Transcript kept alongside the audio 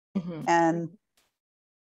Mm-hmm. And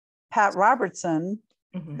Pat Robertson,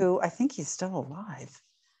 Mm-hmm. who I think he's still alive,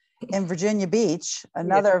 in Virginia Beach,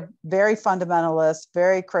 another very fundamentalist,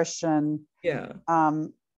 very Christian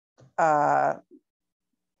pastor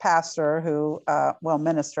who, well,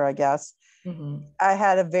 minister, I guess. Mm-hmm. I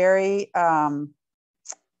had a very, I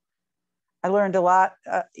learned a lot,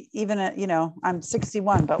 even at, you know, I'm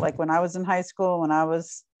 61, but like when I was in high school, when I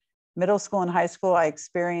was middle school and high school, I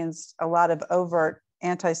experienced a lot of overt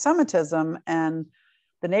anti-Semitism, and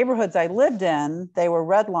the neighborhoods I lived in, they were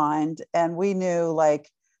redlined, and we knew like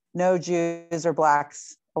no Jews or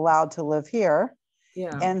Blacks allowed to live here.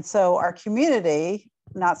 Yeah. And so our community,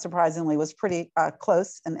 not surprisingly, was pretty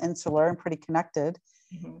close and insular and pretty connected.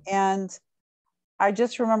 Mm-hmm. And I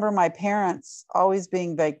just remember my parents always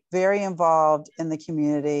being like very involved in the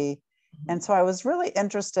community. Mm-hmm. And so I was really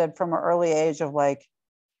interested from an early age of like,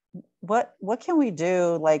 what can we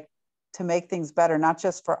do like to make things better, not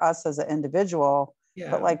just for us as an individual,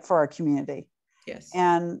 but like for our community. Yes.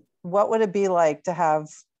 And what would it be like to have,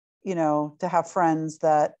 you know, to have friends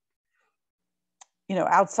that, you know,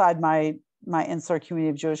 outside my insular community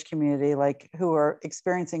of Jewish community, like who are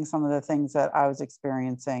experiencing some of the things that I was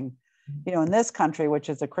experiencing, you know, in this country, which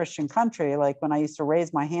is a Christian country. Like when I used to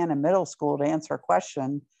raise my hand in middle school to answer a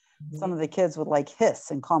question, Mm-hmm. some of the kids would like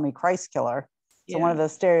hiss and call me Christ killer. So one of the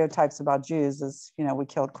stereotypes about Jews is, you know, we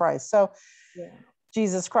killed Christ. So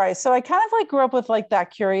Jesus Christ. So I kind of like grew up with like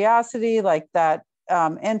that curiosity, like that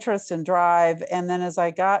interest and drive. And then as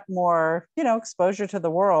I got more, you know, exposure to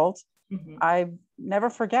the world, Mm-hmm. I never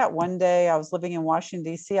forget one day I was living in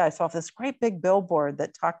Washington, D.C. I saw this great big billboard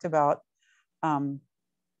that talked about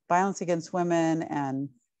violence against women and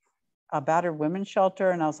a battered women's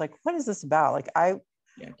shelter. And I was like, what is this about? Like I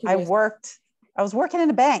was working in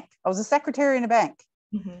a bank. I was a secretary in a bank.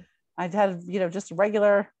 Mm-hmm. I had, you know, just a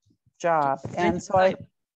regular job. And so I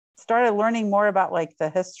started learning more about like the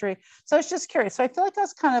history. So I was just curious. So I feel like I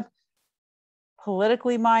was kind of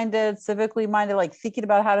politically minded, civically minded, like thinking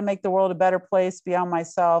about how to make the world a better place beyond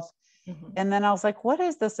myself. Mm-hmm. And then I was like, what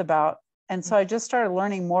is this about? And so I just started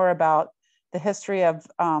learning more about the history of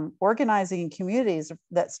organizing in communities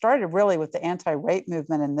that started really with the anti-rape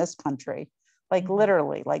movement in this country. Like Mm-hmm.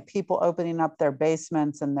 literally, like people opening up their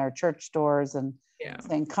basements and their church doors and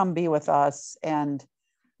saying, come be with us. And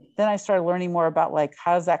then I started learning more about like,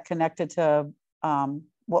 how is that connected to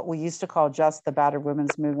what we used to call just the battered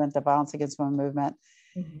women's movement, the violence against women movement.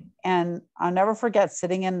 Mm-hmm. And I'll never forget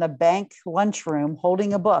sitting in the bank lunchroom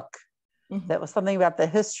holding a book Mm-hmm. that was something about the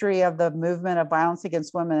history of the movement of violence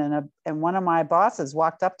against women. And one of my bosses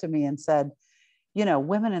walked up to me and said, you know,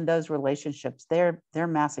 women in those relationships, they're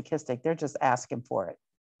masochistic. They're just asking for it.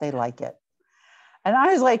 They like it. And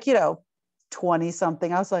I was like, you know, 20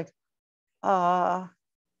 something. I was like,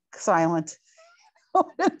 silent. I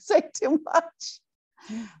didn't say too much.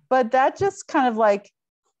 But that just kind of like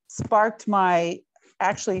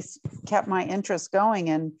actually kept my interest going.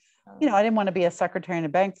 And, you know, I didn't want to be a secretary in a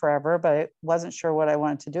bank forever, but I wasn't sure what I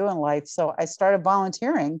wanted to do in life. So I started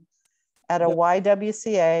volunteering at a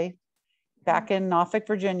YWCA back in Norfolk,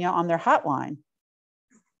 Virginia on their hotline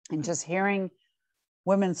and just hearing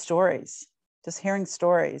women's stories,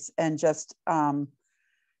 and just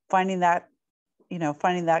finding that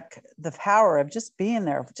the power of just being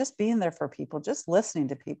there for people, just listening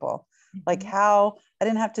to people, like how I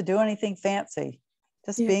didn't have to do anything fancy,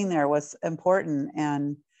 just being there was important.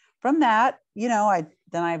 And from that, you know, I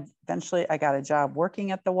eventually got a job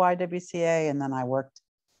working at the YWCA, and then I worked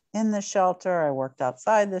in the shelter. I worked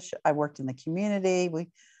outside I worked in the community.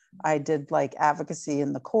 I did like advocacy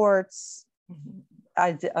in the courts.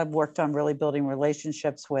 I worked on really building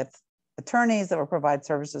relationships with attorneys that would provide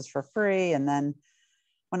services for free. And then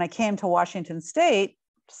when I came to Washington State,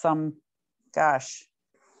 30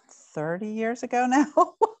 years ago now,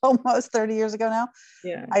 almost 30 years ago now,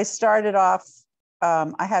 I started off,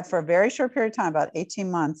 I had for a very short period of time, about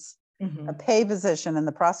 18 months, a paid position in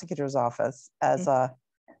the prosecutor's office as a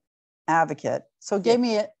advocate. So it gave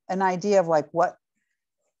me an idea of like what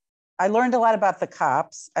I learned a lot about the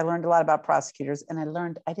cops. I learned a lot about prosecutors, and I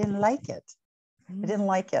didn't like it. I didn't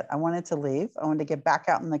like it. I wanted to leave. I wanted to get back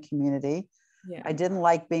out in the community. I didn't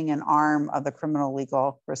like being an arm of the criminal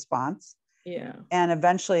legal response. And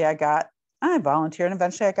eventually I volunteered, and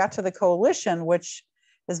eventually I got to the coalition, which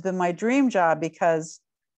has been my dream job, because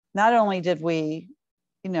not only did we,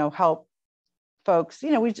 you know, help folks, you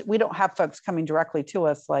know, we don't have folks coming directly to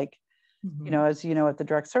us, like, you know, as you know, at the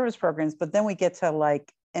direct service programs, but then we get to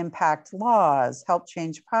like impact laws, help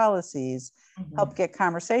change policies, help get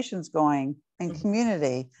conversations going in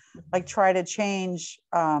community, like try to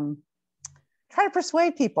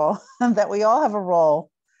persuade people that we all have a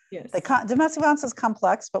role Yes. Domestic violence is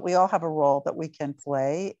complex, but we all have a role that we can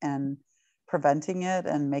play in preventing it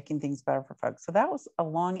and making things better for folks. So that was a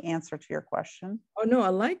long answer to your question. Oh no, I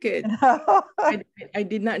like it. I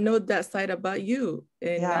did not know that side about you,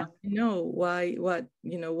 and now I know why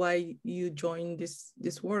you joined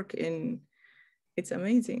this work, and it's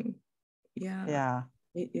amazing. Yeah.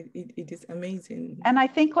 It is amazing. And I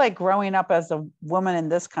think like growing up as a woman in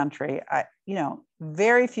this country,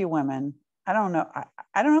 very few women, I don't know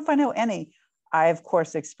if I know any. I, of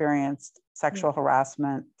course, experienced sexual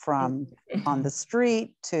harassment from on the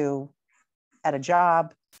street to at a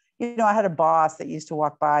job. I had a boss that used to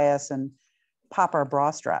walk by us and pop our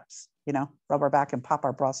bra straps, rub our back and pop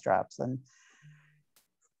our bra straps. And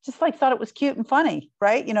just like thought it was cute and funny,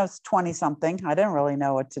 right? It's 20 something. I didn't really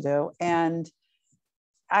know what to do. And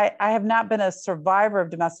I have not been a survivor of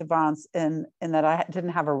domestic violence in that I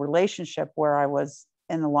didn't have a relationship where I was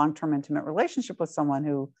in a long-term intimate relationship with someone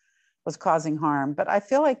who was causing harm. But I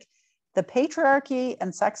feel like the patriarchy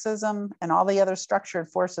and sexism and all the other structured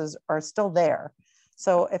forces are still there.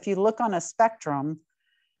 So if you look on a spectrum,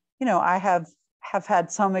 I have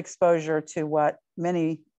had some exposure to what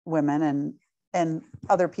many women and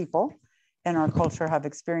other people in our culture have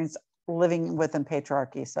experienced living within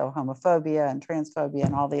patriarchy. So homophobia and transphobia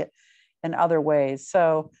and all the in other ways.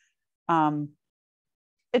 So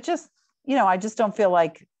it just, I just don't feel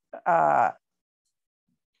like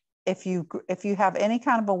if you have any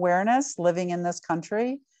kind of awareness living in this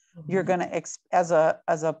country, you're going to, as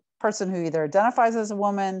a person who either identifies as a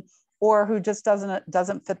woman or who just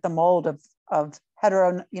doesn't fit the mold of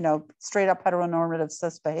hetero, straight up heteronormative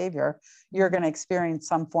cis behavior, you're going to experience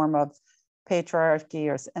some form of patriarchy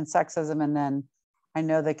and sexism. And then I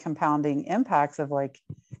know the compounding impacts of like,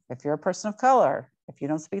 if you're a person of color, if you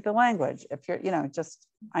don't speak the language, if you're,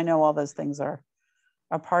 I know all those things are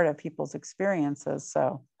a part of people's experiences.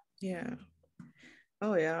 So. Yeah.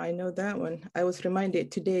 Oh yeah, I know that one. I was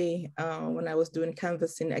reminded today when I was doing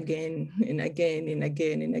canvassing again and again and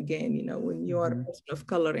again and again, when you are a person of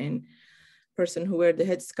color and person who wear the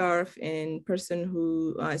headscarf and person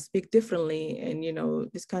who speak differently, and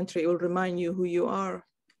this country will remind you who you are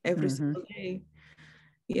every single day.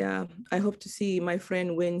 Yeah, I hope to see my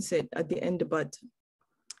friend wins it at the end, but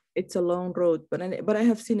it's a long road. But I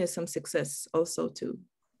have seen some success also too.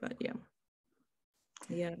 But yeah,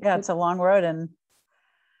 it's a long road, and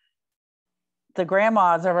the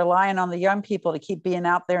grandmas are relying on the young people to keep being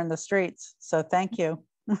out there in the streets. So thank you.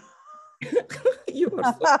 You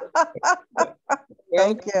are so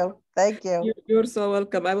Thank you. You're so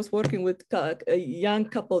welcome. I was working with a young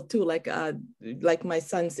couple too, like my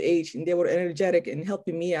son's age, and they were energetic and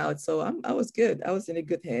helping me out. So I was good. I was in a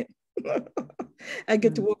good hand. I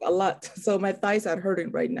get to work a lot, so my thighs are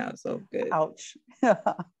hurting right now. So good. Ouch.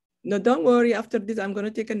 No, don't worry. After this, I'm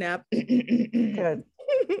gonna take a nap. Good.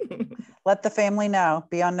 Let the family know.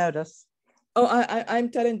 Be on notice. Oh,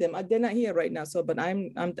 I'm telling them they're not here right now. So, but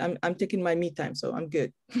I'm taking my me time, so I'm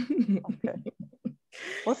good. Okay.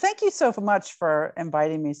 Well, thank you so much for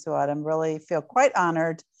inviting me, Suad. I really feel quite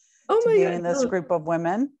honored to be in this group of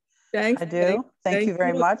women. Thanks. I do. Thank you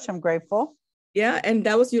very much. I'm grateful. Yeah, and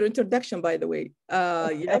that was your introduction, by the way.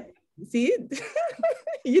 Okay. Yeah. See,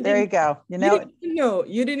 there you go.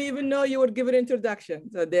 You didn't even know you would give an introduction.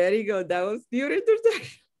 So there you go. That was your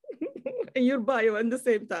introduction and your bio at the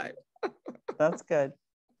same time. That's good.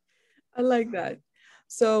 I like that.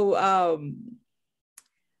 So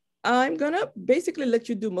I'm gonna basically let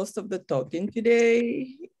you do most of the talking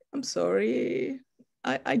today. I'm sorry.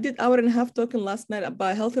 I did 1.5 hours talking last night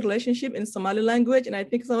about healthy relationship in Somali language. And I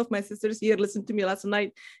think some of my sisters here listened to me last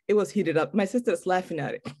night. It was heated up. My sister's laughing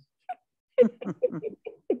at it.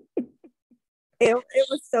 It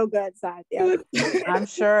was so good, Suad. Yeah. I'm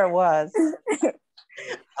sure it was.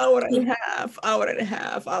 Hour and a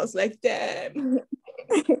half. I was like, damn.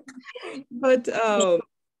 But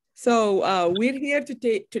so we're here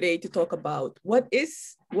today to talk about what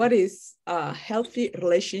is a healthy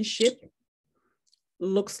relationship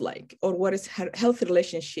looks like, or what is healthy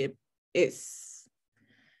relationship is.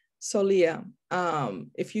 So Leah,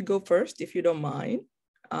 if you go first, if you don't mind,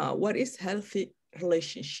 what is healthy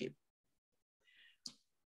relationship?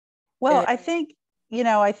 Well, I think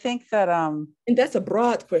that and that's a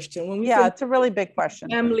broad question. When we say it's a really big question.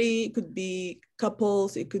 Family, it could be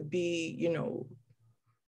couples, it could be,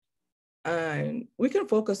 and we can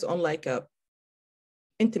focus on like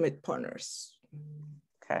intimate partners.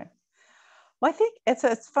 Okay. Well, I think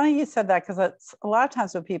it's funny you said that, because it's a lot of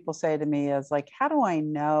times what people say to me is like, how do I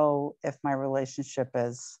know if my relationship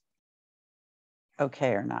is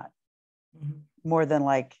okay or not? More than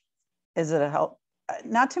like, is it a help?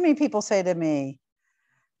 Not too many people say to me,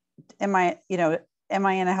 am I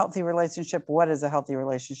in a healthy relationship? What is a healthy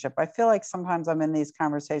relationship? I feel like sometimes I'm in these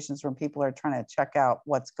conversations when people are trying to check out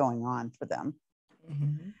what's going on for them.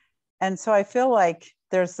 Mm-hmm. And so I feel like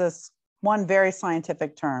there's this one very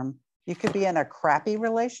scientific term. You could be in a crappy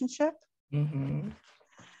relationship, mm-hmm.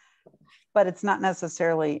 but it's not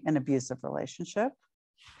necessarily an abusive relationship.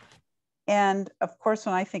 And of course,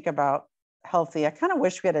 when I think about healthy, I kind of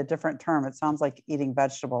wish we had a different term. It sounds like eating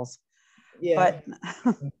vegetables. Yeah. But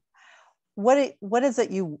what is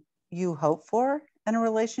it you hope for in a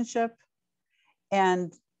relationship,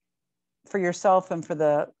 and for yourself and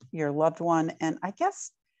for your loved one? And I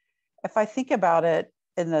guess if I think about it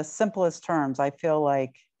in the simplest terms, I feel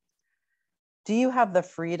like, do you have the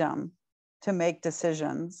freedom to make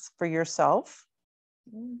decisions for yourself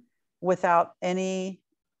without any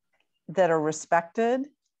that are respected?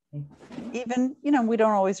 Even, we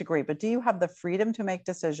don't always agree, but do you have the freedom to make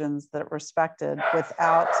decisions that are respected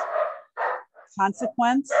without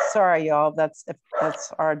consequence? Sorry, y'all, that's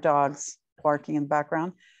our dogs barking in the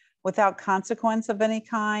background. Without consequence of any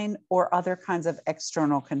kind, or other kinds of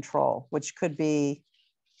external control, which could be,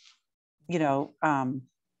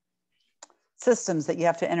 systems that you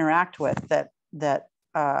have to interact with that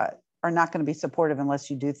are not going to be supportive unless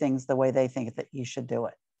you do things the way they think that you should do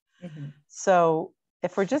it. Mm-hmm. So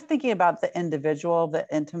if we're just thinking about the individual, the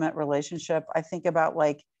intimate relationship, I think about,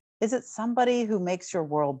 like, is it somebody who makes your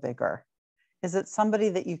world bigger? Is it somebody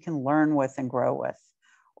that you can learn with and grow with?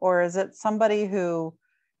 Or is it somebody who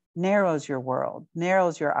narrows your world,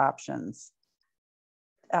 narrows your options?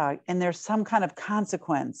 And there's some kind of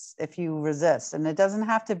consequence if you resist. And it doesn't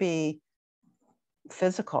have to be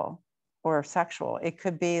physical or sexual. It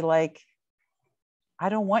could be like, I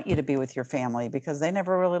don't want you to be with your family because they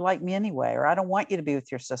never really liked me anyway. Or I don't want you to be with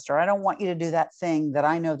your sister. I don't want you to do that thing that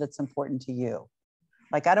I know that's important to you.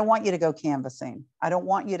 Like, I don't want you to go canvassing. I don't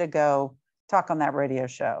want you to go talk on that radio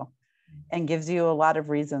show, and gives you a lot of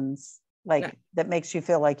reasons, like, that makes you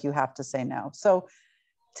feel like you have to say no. So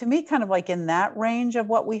to me, kind of like in that range of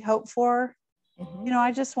what we hope for, mm-hmm.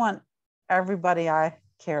 I just want everybody I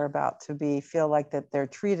care about to feel like that they're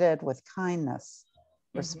treated with kindness,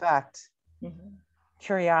 mm-hmm. respect, mm-hmm.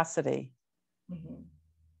 curiosity, mm-hmm.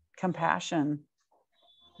 compassion.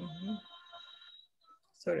 Mm-hmm.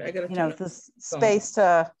 Sorry, I gotta this space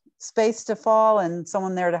to fall and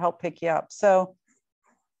someone there to help pick you up. So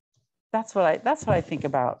that's what I think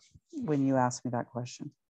about when you ask me that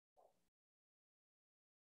question.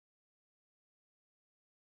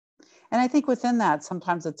 And I think within that,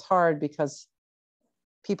 sometimes it's hard because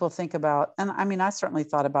people think about, and I mean, I certainly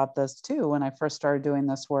thought about this too when I first started doing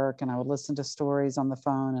this work, and I would listen to stories on the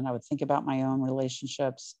phone, and I would think about my own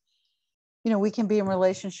relationships. We can be in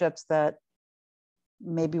relationships that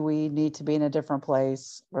maybe we need to be in a different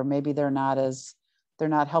place, or maybe they're not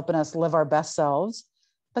helping us live our best selves,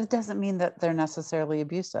 but it doesn't mean that they're necessarily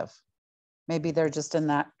abusive. Maybe they're just in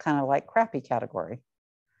that kind of like crappy category,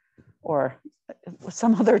 or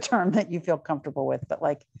some other term that you feel comfortable with, but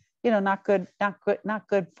like, not good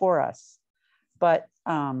for us, but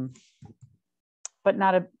not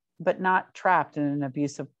trapped in an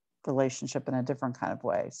abusive relationship in a different kind of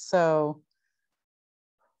way. So,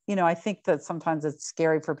 I think that sometimes it's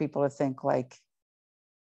scary for people to think like,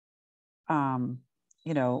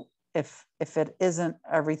 if it isn't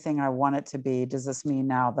everything I want it to be, does this mean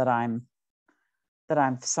now that I've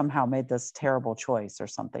somehow made this terrible choice or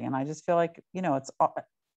something? And I just feel like,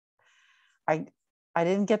 I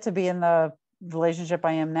didn't get to be in the relationship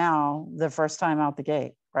I am now the first time out the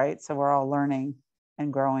gate, right? So we're all learning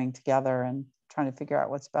and growing together and trying to figure out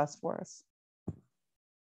what's best for us.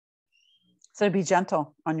 So be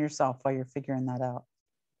gentle on yourself while you're figuring that out.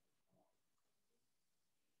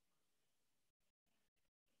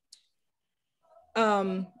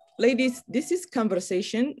 Ladies, this is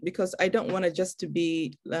conversation, because I don't want to just to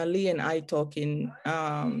be Leigh and I talking.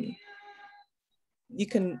 You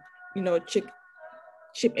can,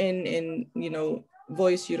 chip in and,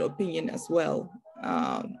 voice your opinion as well.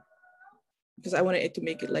 Because I wanted it to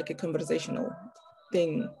make it like a conversational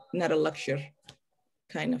thing, not a lecture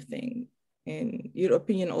kind of thing. And your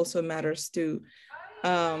opinion also matters too.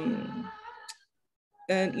 And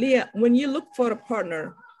Leah, when you look for a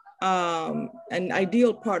partner, an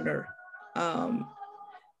ideal partner,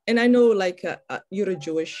 and I know like you're a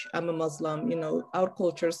Jewish, I'm a Muslim, our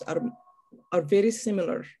cultures are very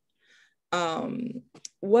similar.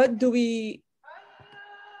 What do we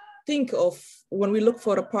think of when we look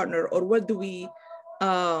for a partner, or what do we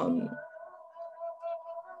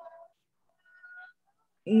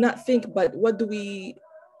not think, but what do we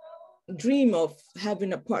dream of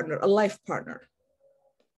having a partner, a life partner?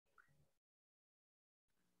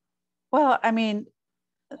 Well, I mean,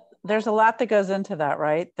 there's a lot that goes into that,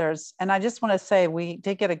 right? And I just want to say, we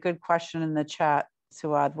did get a good question in the chat,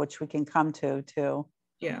 Suad, which we can come to too.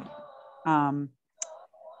 Yeah.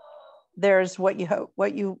 There's what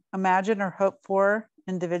you imagine or hope for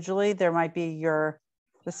individually. There might be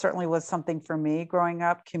this certainly was something for me growing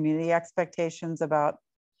up, community expectations about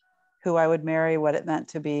who I would marry, what it meant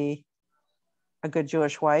to be a good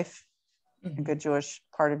Jewish wife, a good Jewish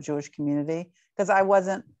part of Jewish community. Because I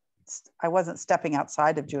wasn't stepping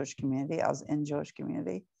outside of Jewish community. I was in Jewish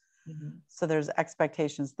community. So there's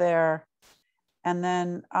expectations there. And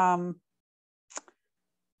then, kind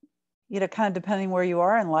of depending where you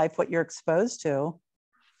are in life, what you're exposed to,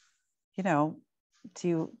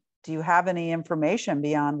 do you have any information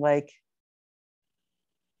beyond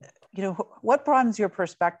what broadens your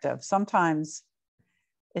perspective? Sometimes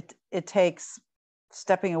it takes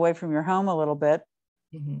stepping away from your home a little bit,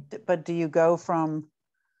 but do you go from,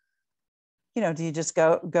 do you just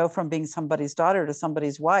go from being somebody's daughter to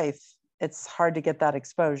somebody's wife? It's hard to get that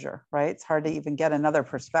exposure, right? It's hard to even get another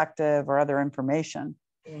perspective or other information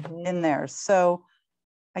in there. So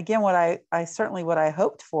again, what I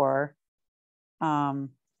hoped for in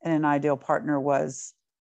an ideal partner was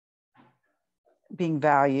being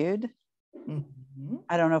valued.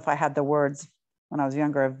 I don't know if I had the words when I was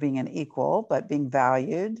younger of being an equal, but being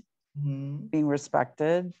valued, being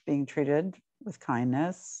respected, being treated with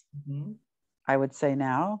kindness. I would say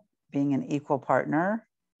now, being an equal partner.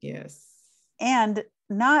 Yes. And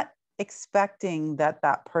not expecting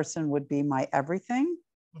that person would be my everything.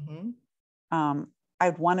 I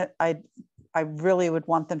really would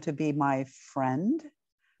want them to be my friend,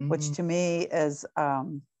 which to me is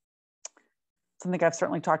something I've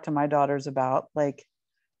certainly talked to my daughters about. Like,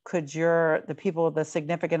 could the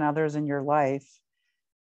significant others in your life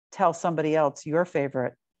tell somebody else your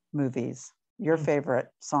favorite movies, your favorite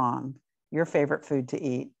song, your favorite food to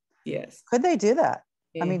eat? Yes. Could they do that?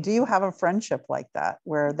 I mean, do you have a friendship like that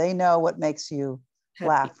where they know what makes you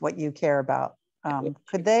laugh, what you care about?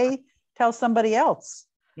 Could they tell somebody else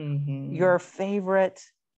your favorite,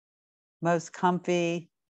 most comfy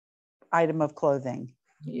item of clothing,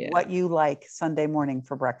 what you like Sunday morning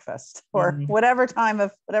for breakfast, or whatever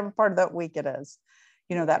part of that week it is,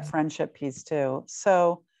 that friendship piece too.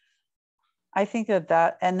 So I think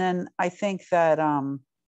that, and then I think that,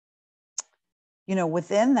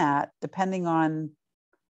 within that, depending on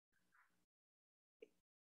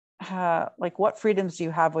what freedoms do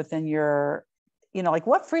you have within your,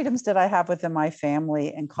 what freedoms did I have within my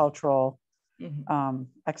family and cultural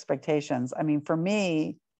expectations? I mean, for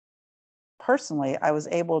me personally, I was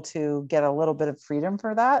able to get a little bit of freedom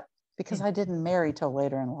for that because I didn't marry till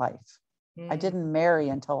later in life. I didn't marry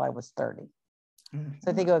until I was 30.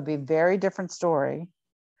 So I think it would be a very different story.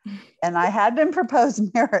 And I had been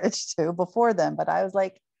proposed marriage to before then, but I was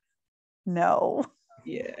like, no.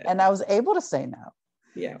 Yeah. And I was able to say no.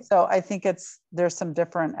 Yeah. So I think there's some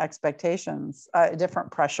different expectations,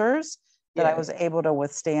 different pressures that I was able to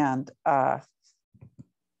withstand a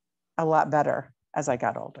lot better as I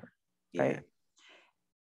got older. Right. Yeah.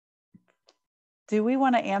 Do we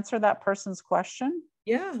want to answer that person's question?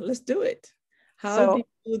 Yeah, let's do it. How do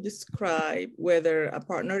you describe whether a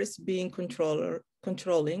partner is being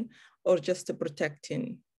controlling or just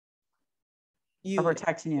protecting you? Or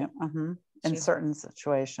protecting you in certain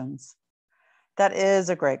situations. That is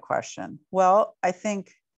a great question. Well, I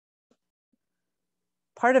think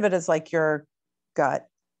part of it is like your gut.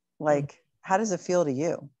 Like, how does it feel to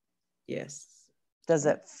you? Yes. Does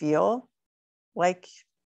it feel like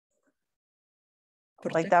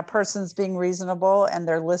that person's being reasonable and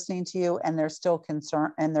they're listening to you and they're still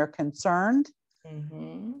concerned and they're concerned?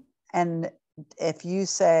 And if you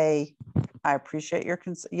say, I appreciate your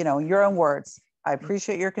your own words, I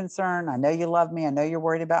appreciate your concern. I know you love me. I know you're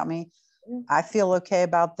worried about me. I feel okay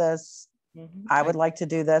about this. I would like to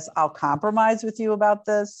do this. I'll compromise with you about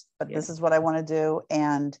this, but this is what I want to do.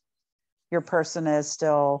 And your person is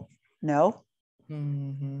still, no,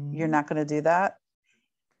 you're not going to do that.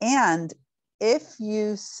 And if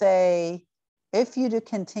you do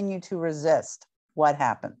continue to resist, what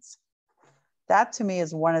happens? That to me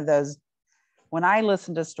is one of those, when I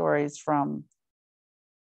listen to stories from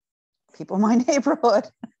people in my neighborhood,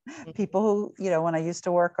 people who, when I used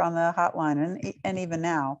to work on the hotline and even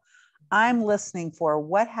now, I'm listening for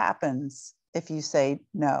what happens if you say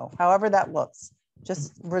no, however that looks,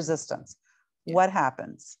 just resistance. What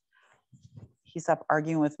happens? He's up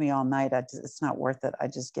arguing with me all night. It's not worth it. I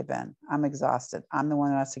just give in. I'm exhausted. I'm the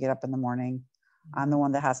one who has to get up in the morning. I'm the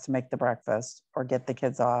one that has to make the breakfast or get the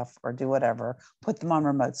kids off or do whatever, put them on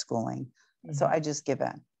remote schooling. So I just give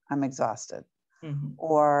in. I'm exhausted.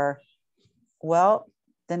 Or well,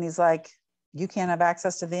 then he's like, you can't have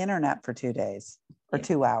access to the internet for 2 days or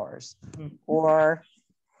 2 hours. Or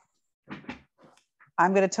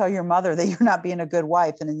I'm going to tell your mother that you're not being a good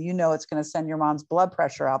wife. And then you know it's going to send your mom's blood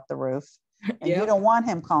pressure out the roof. And you don't want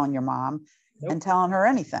him calling your mom and telling her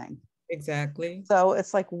anything. Exactly. So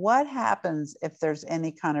it's like, what happens if there's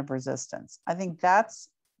any kind of resistance? I think that's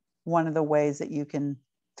one of the ways that you can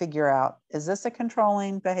figure out, is this a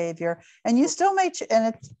controlling behavior? And you still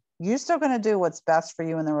you're still going to do what's best for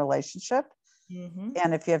you in the relationship.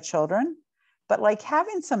 And if you have children, but like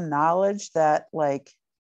having some knowledge that like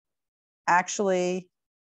actually,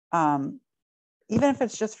 even if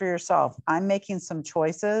it's just for yourself, I'm making some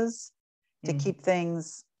choices to keep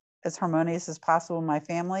things as harmonious as possible in my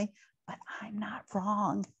family, but I'm not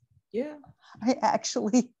wrong. Yeah. I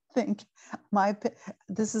actually think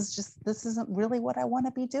this isn't really what I want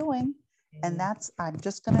to be doing. And I'm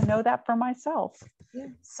just going to know that for myself. Yeah.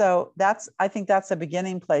 So I think that's a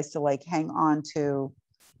beginning place to like hang on to,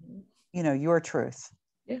 your truth.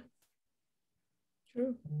 Yeah.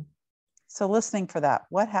 True. So listening for that,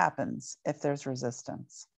 what happens if there's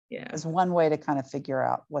resistance? Yeah. Is one way to kind of figure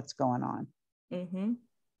out what's going on.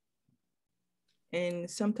 And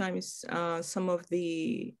sometimes some of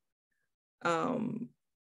the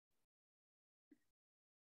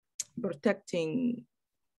protecting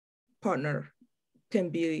partner can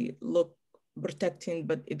be protecting,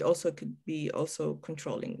 but it also could be also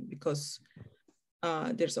controlling, because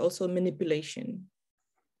there's also manipulation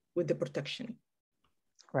with the protection.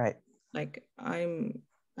 Right. Like I'm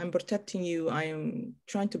protecting you. I am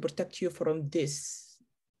trying to protect you from this.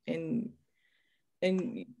 And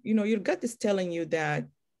your gut is telling you that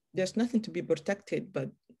there's nothing to be protected, but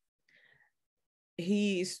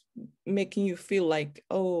he's making you feel like,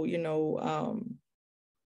 oh,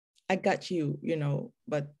 I got you,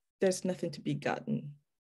 but there's nothing to be gotten.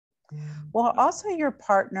 Well, also your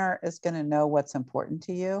partner is going to know what's important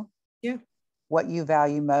to you. Yeah. What you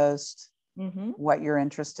value most, what you're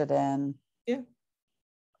interested in. Yeah.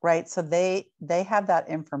 Right. So they have that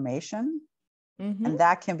information, and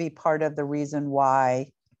that can be part of the reason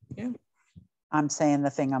why I'm saying the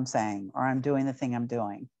thing I'm saying, or I'm doing the thing I'm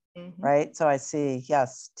doing. Right. So I see,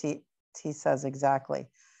 yes, T says exactly.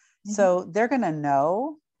 So they're going to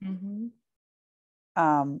know,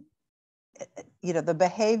 the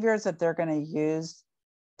behaviors that they're going to use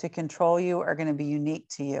to control you are going to be unique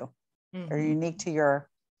to you, or unique to your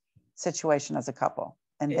situation as a couple.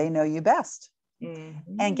 And they know you best.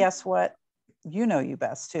 And guess what? You know you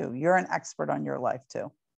best too. You're an expert on your life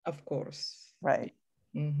too. Of course. Right.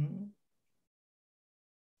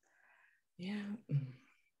 Yeah.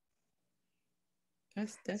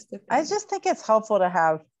 That's the thing. I just think it's helpful to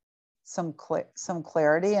have some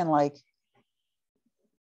clarity and like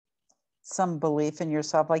some belief in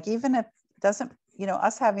yourself. Like, even if it doesn't,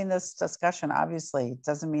 us having this discussion, obviously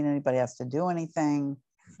doesn't mean anybody has to do anything.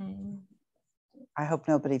 I hope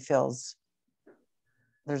nobody feels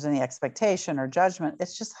there's any expectation or judgment.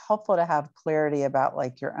 It's just helpful to have clarity about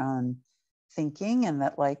like your own thinking, and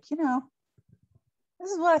that like,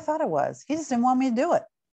 this is what I thought it was. He just didn't want me to do it.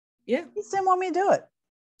 Yeah. He just didn't want me to do it.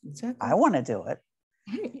 Exactly. I want to do it.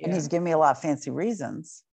 And he's giving me a lot of fancy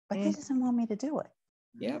reasons, but he doesn't want me to do it.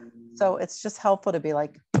 Yeah. So it's just helpful to be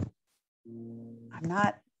like, I'm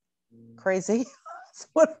not crazy. That's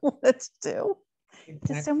what I wanted to do. He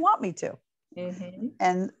just didn't want me to.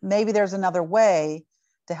 And maybe there's another way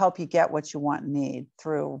to help you get what you want and need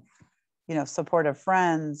through, supportive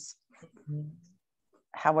friends,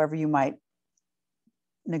 however you might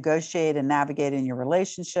negotiate and navigate in your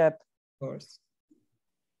relationship. Of course.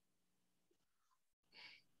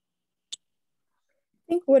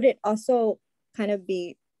 I think would it also kind of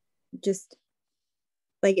be just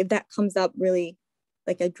like, if that comes up, really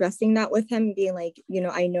like addressing that with him, being like,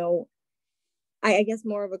 I know, I guess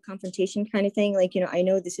more of a confrontation kind of thing. Like, I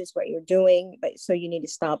know this is what you're doing, but so you need to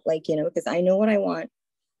stop, like, because I know what I want,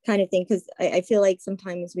 kind of thing. Because I feel like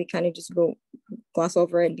sometimes we kind of just gloss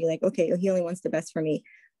over it and be like, okay, he only wants the best for me.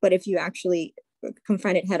 But if you actually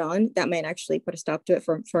confront it head on, that might actually put a stop to it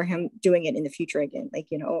for him doing it in the future again. Like,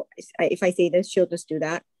 if I say this, she'll just do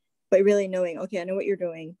that. But really knowing, okay, I know what you're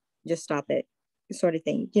doing, just stop it, sort of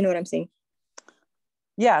thing. You know what I'm saying?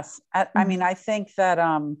 Yes. I mean, I think that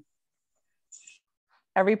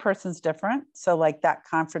every person's different. So like that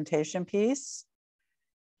confrontation piece,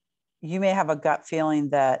 you may have a gut feeling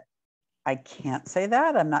that I can't say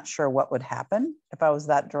that. I'm not sure what would happen if I was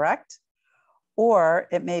that direct. Or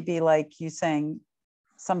it may be like you saying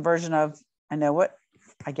some version of,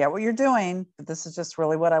 I get what you're doing, but this is just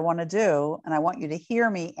really what I want to do. And I want you to hear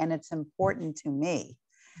me, and it's important to me.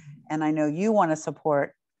 And I know you want to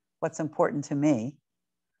support what's important to me.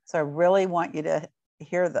 So I really want you to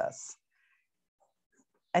hear this.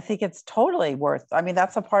 I think it's totally worth, I mean,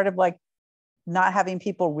 that's a part of like not having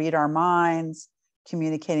people read our minds,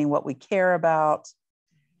 communicating what we care about,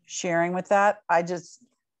 sharing with that. I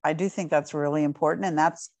do think that's really important. And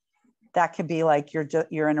that could be like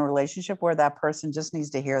you're in a relationship where that person just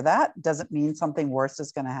needs to hear that. Doesn't mean something worse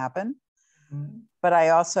is going to happen. Mm-hmm. But I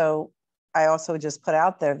also just put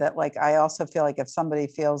out there that like, I also feel like if somebody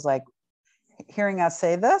feels like hearing us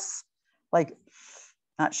say this, like,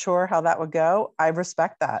 not sure how that would go, I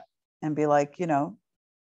respect that and be like, you know,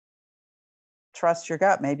 trust your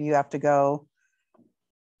gut. Maybe you have to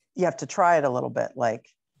try it a little bit. Like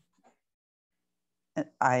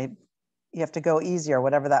you have to go easier,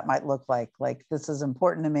 whatever that might look like. Like, this is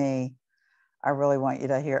important to me. I really want you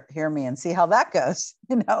to hear me and see how that goes,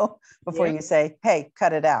 you know, before you say, hey,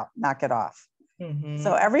 cut it out, knock it off. Mm-hmm.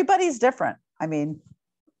 So everybody's different. I mean,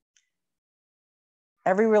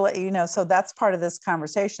 so that's part of this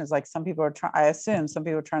conversation is like some people are I assume some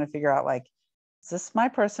people are trying to figure out like, is this my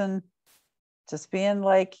person just being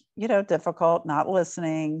like, you know, difficult, not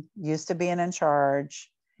listening, used to being in charge,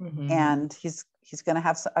 mm-hmm. and he's going to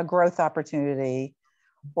have a growth opportunity,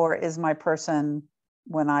 or is my person,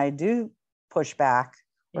 when I do push back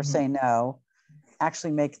or mm-hmm. say no,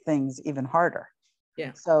 actually make things even harder?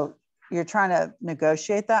 Yeah. So you're trying to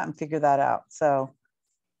negotiate that and figure that out. So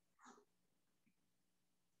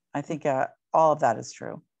I think all of that is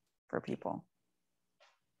true for people.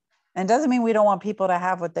 And it doesn't mean we don't want people to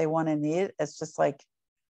have what they want and need. It's just like,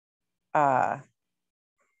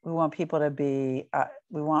 we want people to be,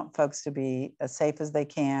 we want folks to be as safe as they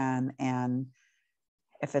can. And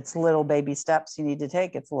if it's little baby steps you need to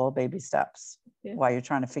take, it's little baby steps while you're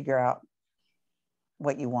trying to figure out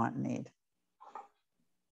what you want and need.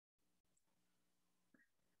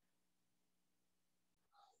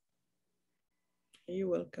 You're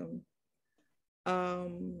welcome.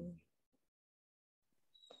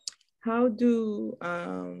 How do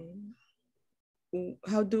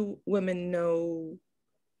women know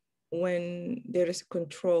when there is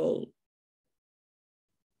control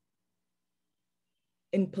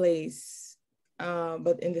in place,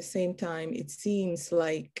 but in the same time, it seems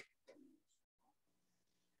like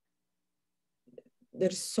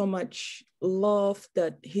there's so much love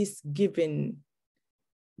that he's given,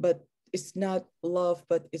 but it's not love,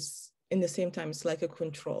 but it's in the same time, it's like a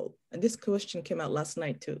control. And this question came out last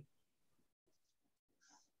night too.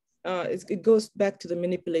 It goes back to the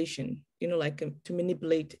manipulation, you know, like to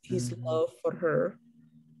manipulate his mm-hmm. love for her.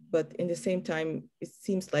 But in the same time, it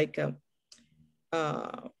seems like, you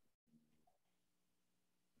know,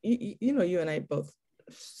 you and I both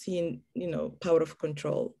seen, you know, power of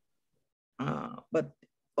control. But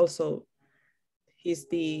also he's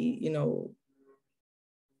the, you know,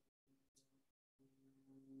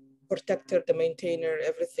 protector, the maintainer,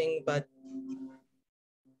 everything, but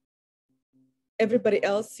everybody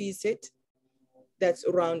else sees it that's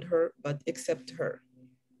around her, but except her.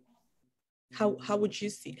 How would you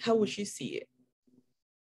see it?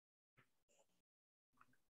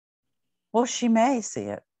 Well, she may see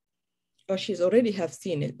it. Or she's already have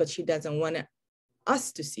seen it, but she doesn't want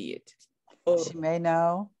us to see it. Or she may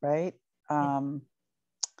know, right? I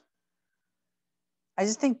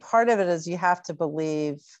just think part of it is you have to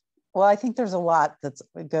believe, well, I think there's a lot that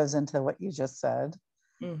goes into what you just said.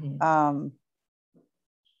 Mm-hmm.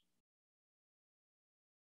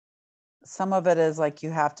 Some of it is like,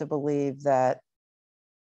 you have to believe that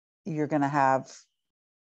you're going to have,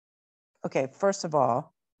 okay, first of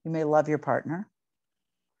all, you may love your partner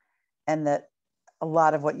and that a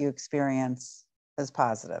lot of what you experience is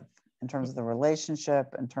positive in terms of the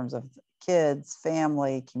relationship, in terms of kids,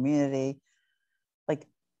 family, community. Like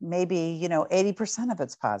maybe, you know, 80% of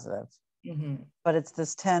it's positive, mm-hmm. but it's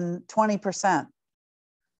this 20%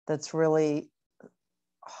 that's really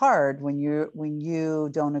hard when you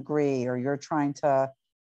don't agree, or you're trying to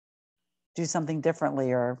do something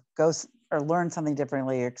differently, or go or learn something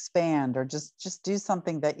differently, or expand, or just do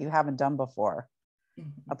something that you haven't done before.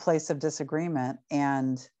 Mm-hmm. A place of disagreement,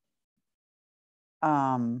 and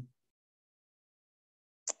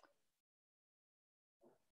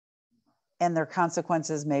their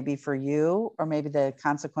consequences maybe for you, or maybe the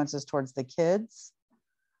consequences towards the kids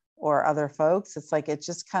or other folks. It's like, it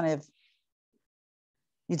just kind of,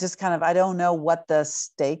 I don't know what the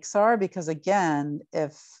stakes are, because again,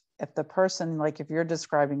 if the person, like if you're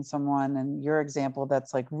describing someone and your example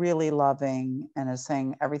that's like really loving and is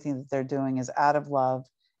saying everything that they're doing is out of love,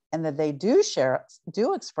 and that they do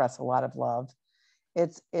express a lot of love,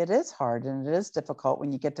 it is hard and it is difficult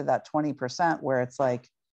when you get to that 20% where it's like,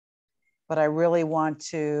 but I really want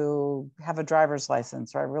to have a driver's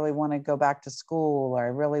license, or I really want to go back to school, or I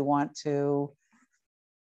really want to,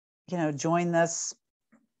 you know, join this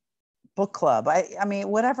book club. I mean,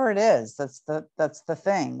 whatever it is, that's the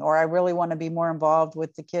thing. Or I really want to be more involved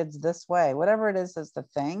with the kids this way. Whatever it is the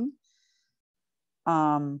thing.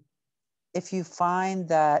 If you find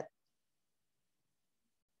that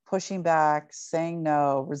pushing back, saying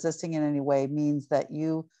no, resisting in any way means that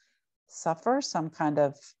you suffer some kind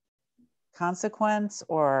of consequence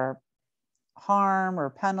or harm or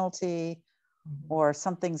penalty, or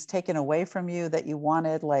something's taken away from you that you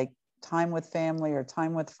wanted, like time with family or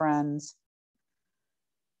time with friends,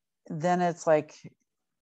 then it's like,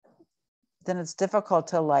 then it's difficult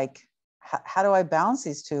to like, how do I balance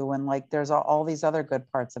these two when like there's all these other good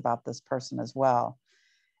parts about this person as well?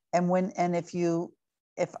 And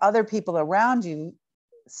if other people around you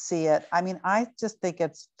see it, I mean, I just think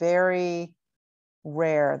it's very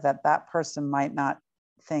rare that that person might not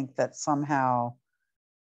think that somehow,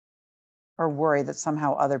 or worry that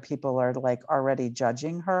somehow other people are like already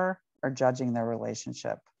judging her or judging their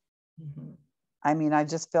relationship. Mm-hmm. I mean, I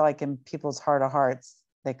just feel like in people's heart of hearts,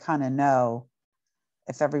 they kind of know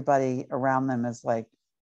if everybody around them is like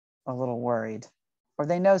a little worried, or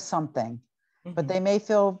they know something, mm-hmm. but they may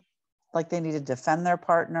feel like they need to defend their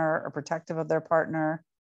partner or protective of their partner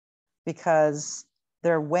because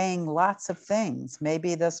they're weighing lots of things.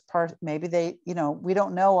 Maybe this part, maybe they, you know, we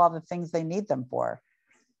don't know all the things they need them for.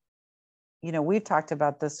 You know, we've talked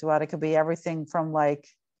about this, Suad. It could be everything from like,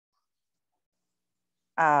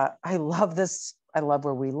 I love this. I love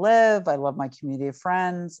where we live. I love my community of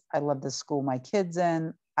friends. I love the school my kids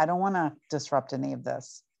in. I don't want to disrupt any of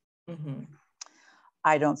this. Mm-hmm.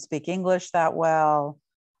 I don't speak English that well.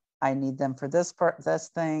 I need them for this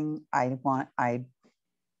thing.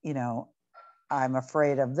 You know, I'm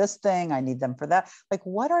afraid of this thing. I need them for that. Like,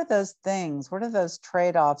 what are those things? What are those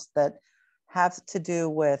trade-offs that have to do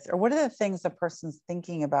with, or what are the things the person's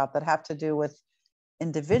thinking about that have to do with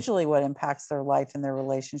individually what impacts their life and their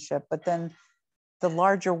relationship, but then the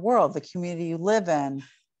larger world, the community you live in,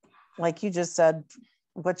 like you just said,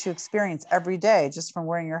 what you experience every day just from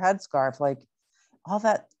wearing your headscarf, like all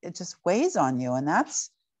that, it just weighs on you. And that's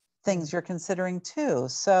things you're considering too.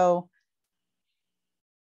 So,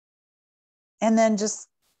 and then just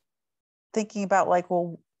thinking about like,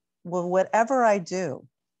 well, whatever I do,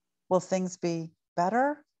 will things be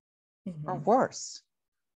better mm-hmm. or worse?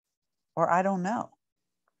 Or I don't know.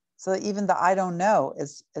 So even the I don't know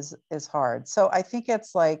is hard. So I think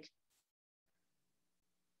it's like,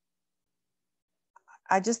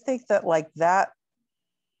 I just think that like that,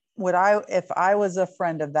 if I was a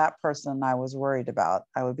friend of that person I was worried about,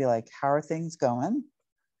 I would be like, how are things going?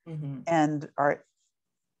 Mm-hmm. And how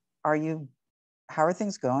are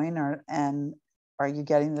things going? And are you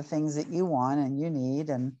getting the things that you want and you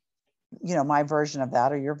need? And, you know, my version of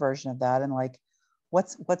that or your version of that. And like,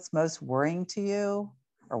 what's most worrying to you,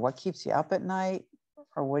 or what keeps you up at night?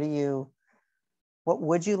 Or what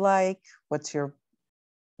would you like? What's the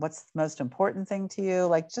most important thing to you?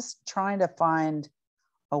 Like just trying to find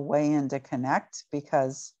a way in to connect,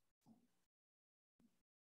 because,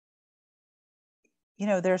 you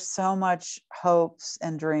know, there's so much hopes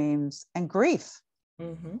and dreams and grief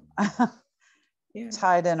mm-hmm.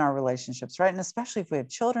 tied in our relationships, right? And especially if we have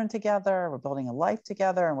children together, we're building a life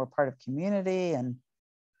together and we're part of community, and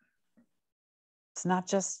it's not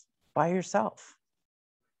just by yourself.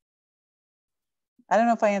 I don't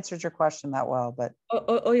know if I answered your question that well, but.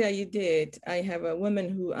 Oh yeah, you did. I have a woman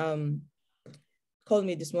who called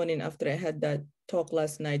me this morning after I had that talk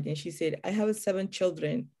last night, and she said, I have 7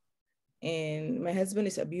 children and my husband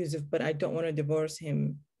is abusive, but I don't want to divorce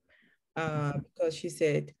him because she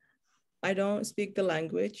said, I don't speak the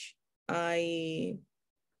language. I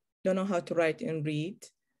don't know how to write and read.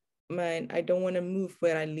 I don't want to move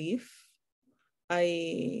where I live.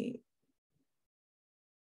 I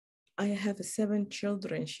have 7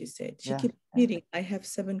 children, she said. She keeps repeating, I have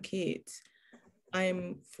 7 kids.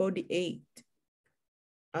 I'm 48.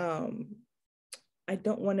 I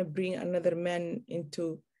don't want to bring another man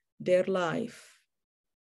into their life.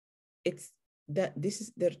 It's that this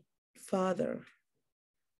is their father.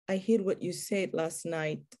 I hear what you said last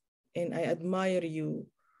night and I admire you.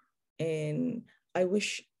 And I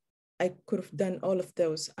wish I could have done all of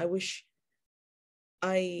those. I wish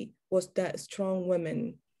I was that strong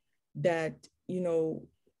woman that, you know,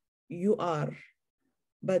 you are,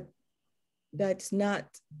 but that's not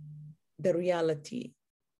the reality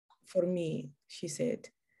for me, she said.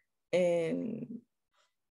 And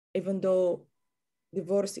even though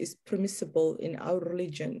divorce is permissible in our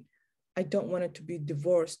religion, I don't want it to be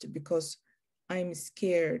divorced because I'm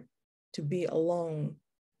scared to be alone.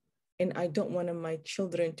 And I don't want my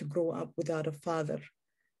children to grow up without a father.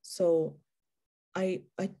 So I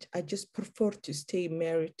just prefer to stay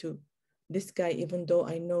married to this guy, even though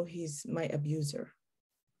I know he's my abuser.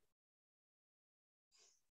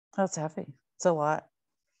 That's heavy. It's a lot.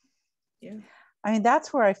 Yeah. I mean,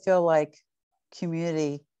 that's where I feel like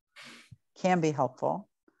community can be helpful.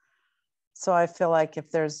 So I feel like if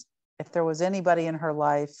there was anybody in her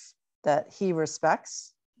life that he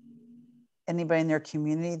respects, anybody in their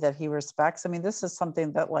community that he respects. I mean, this is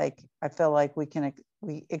something that like, I feel like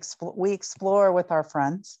we explore with our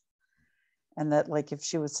friends. And that like, if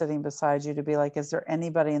she was sitting beside you to be like, is there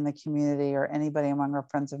anybody in the community or anybody among our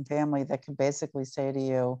friends and family that could basically say to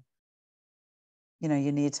you, you know,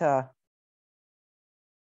 you need to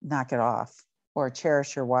knock it off or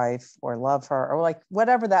cherish your wife or love her or like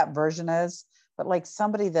whatever that version is, but like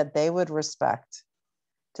somebody that they would respect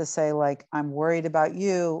to say like, I'm worried about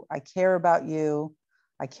you. I care about you.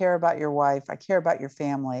 I care about your wife. I care about your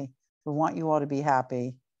family. We want you all to be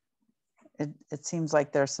happy. It seems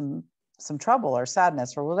like there's some trouble or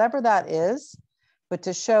sadness or whatever that is, but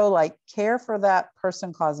to show like care for that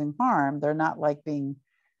person causing harm, they're not like being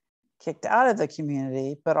kicked out of the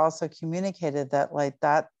community, but also communicated that like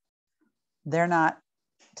that they're not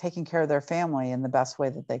taking care of their family in the best way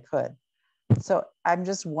that they could. So I'm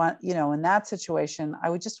just in that situation, I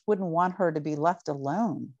wouldn't want her to be left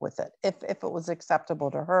alone with it. If it was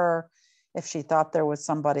acceptable to her, if she thought there was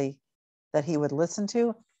somebody that he would listen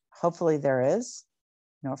to, hopefully there is,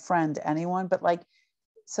 a friend, anyone, but like,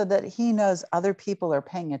 so that he knows other people are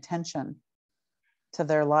paying attention to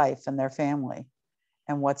their life and their family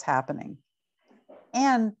and what's happening.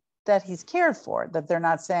 And that he's cared for, that they're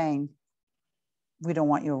not saying, we don't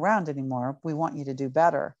want you around anymore. We want you to do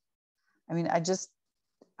better. I mean, I just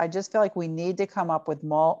feel like we need to come up with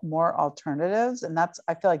more alternatives. And I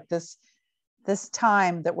feel like this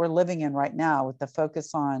time that we're living in right now with the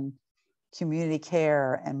focus on community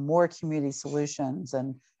care and more community solutions,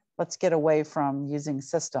 and let's get away from using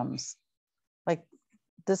systems. Like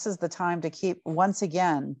this is the time to keep, once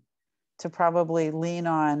again, to probably lean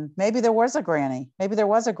on, maybe there was a granny, maybe there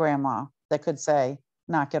was a grandma that could say,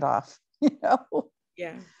 knock it off,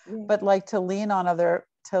 Yeah. But like to lean on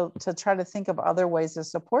to try to think of other ways to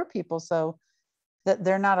support people so that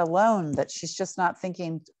they're not alone, that she's just not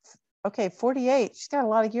thinking, okay, 48, she's got a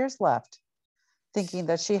lot of years left, thinking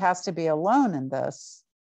that she has to be alone in this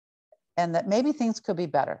and that maybe things could be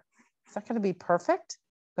better. It's not going to be perfect,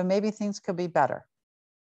 but maybe things could be better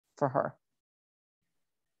for her.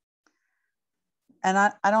 And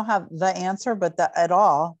I don't have the answer, but at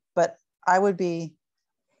all, but I would be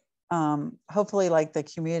hopefully like the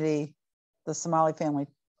community, the Somali Family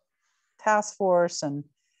Task Force. And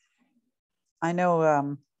I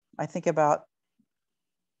know, I think about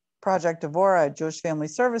Project Devora, Jewish Family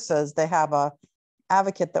Services, they have a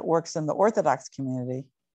advocate that works in the Orthodox community.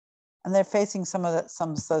 And they're facing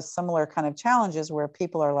some similar kind of challenges where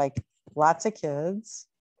people are like, lots of kids,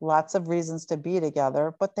 lots of reasons to be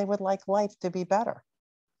together, but they would like life to be better,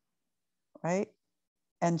 right?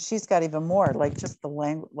 And she's got even more, like just the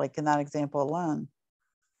language, like in that example alone.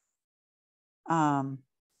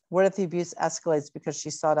 What if the abuse escalates because she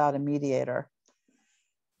sought out a mediator?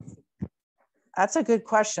 That's a good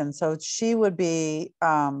question. So she would be,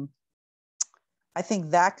 I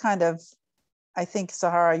think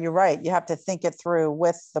Sahara, you're right. You have to think it through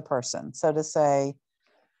with the person. So to say,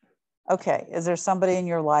 okay, is there somebody in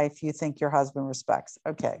your life you think your husband respects?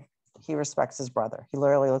 Okay, he respects his brother. He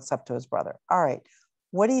literally looks up to his brother. All right,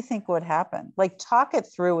 what do you think would happen? Like talk it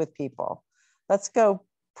through with people. Let's go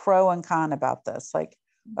pro and con about this. Like,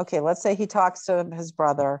 okay, let's say he talks to his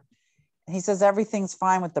brother and he says everything's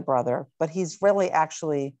fine with the brother, but he's really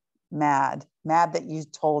actually mad that you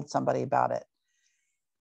told somebody about it.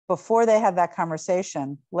 Before they have that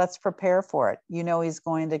conversation, let's prepare for it. He's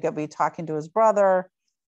going to be talking to his brother.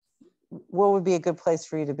 What would be a good place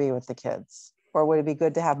for you to be with the kids? Or would it be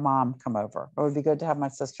good to have mom come over? Or would it be good to have my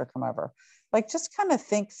sister come over? Like just kind of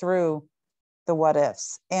think through the what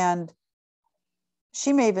ifs. And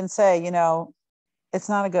she may even say, it's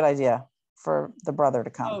not a good idea for the brother to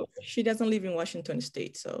come. Oh, she doesn't live in Washington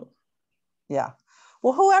State, so. Yeah,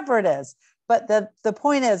 well, whoever it is. But the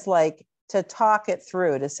point is like to talk it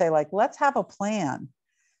through, to say like, let's have a plan.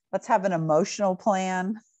 Let's have an emotional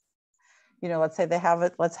plan. Let's say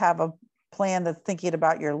let's have a plan that's thinking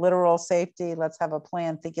about your literal safety. Let's have a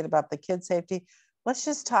plan thinking about the kid's safety. Let's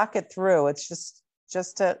just talk it through. It's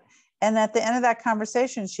just to, and at the end of that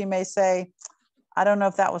conversation, she may say, I don't know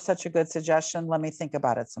if that was such a good suggestion. Let me think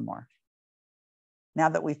about it some more. Now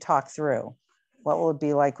that we've talked through, what will it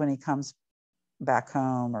be like when he comes, back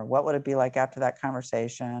home? Or what would it be like after that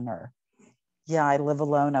conversation? Or, yeah, I live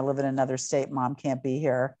alone. I live in another state. Mom can't be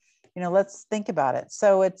here. You know, let's think about it.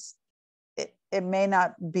 So it may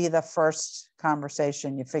not be the first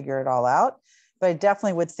conversation you figure it all out, but I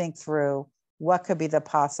definitely would think through what could be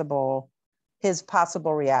his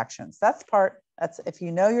possible reactions. That's if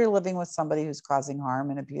you know you're living with somebody who's causing harm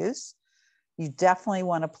and abuse, you definitely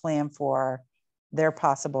want to plan for their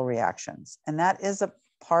possible reactions. And that is a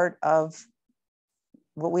part of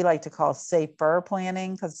what we like to call safer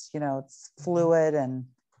planning, because, you know, it's fluid and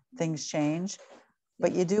things change.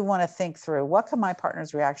 But you do want to think through, what could my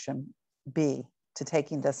partner's reaction be to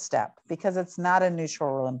taking this step? Because it's not a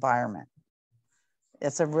neutral environment.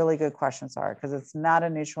 It's a really good question, Sarah, because it's not a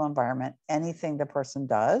neutral environment. Anything the person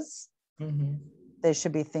does, they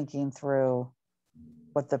should be thinking through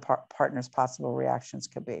what the partner's possible reactions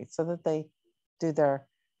could be, so that they do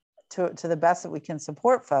to the best that we can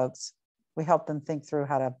support folks, we help them think through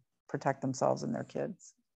how to protect themselves and their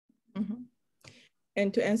kids.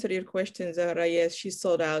 And to answer your question, Zahra, yes, she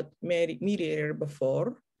sought out mediator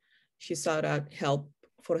before. She sought out help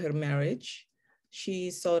for her marriage.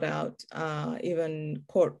 She sought out even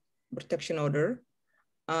court protection order,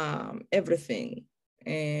 everything.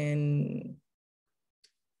 And,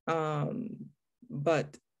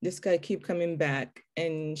 but this guy keep coming back,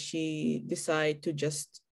 and she decided to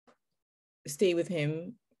just stay with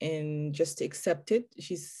him and just accept it.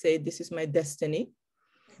 She said, this is my destiny.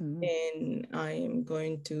 And I am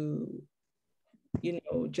going to, you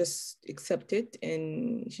know, just accept it.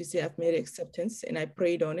 And she said, I've made acceptance and I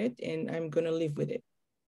prayed on it and I'm going to live with it.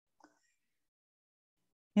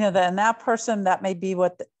 You know, and that person, that may be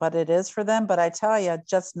what it is for them. But I tell you,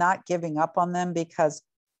 just not giving up on them, because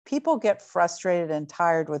people get frustrated and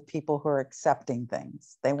tired with people who are accepting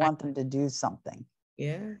things. They want them to do something.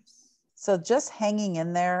 Yes. So just hanging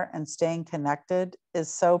in there and staying connected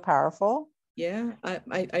is so powerful. Yeah,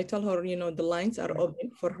 I tell her, you know, the lines are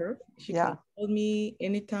open for her. She can call me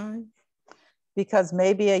anytime. Because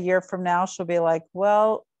maybe a year from now, she'll be like,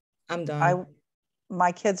 well, I'm done.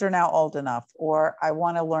 My kids are now old enough, or I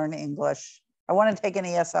want to learn English. I want to take an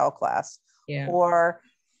ESL class. Yeah. Or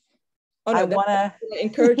I want to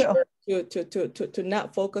encourage her to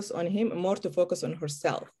not focus on him, and more to focus on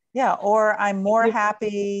herself. Yeah. Or I'm more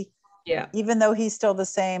happy. Yeah. Even though he's still the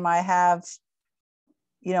same, I have,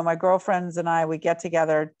 you know, my girlfriends and I, we get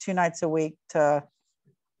together 2 nights a week to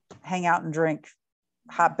hang out and drink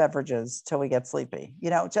hot beverages till we get sleepy.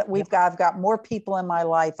 You know, I've got more people in my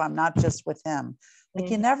life. I'm not just with him. Like,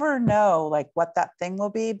 you never know like what that thing will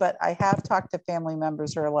be. But I have talked to family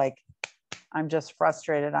members who are like, I'm just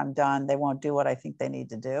frustrated. I'm done. They won't do what I think they need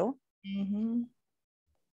to do.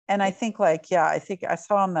 And I think like, yeah, I think I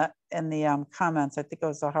saw in the comments, I think it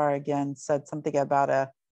was Zahara again, said something about a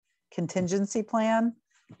contingency plan.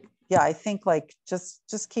 Yeah, I think like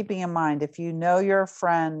just keeping in mind, if you know your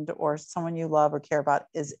friend or someone you love or care about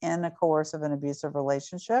is in a coercive and abusive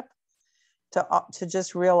relationship, to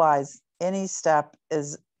just realize any step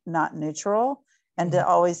is not neutral, and to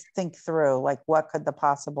always think through like what could the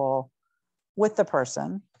possible with the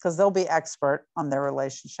person, because they'll be expert on their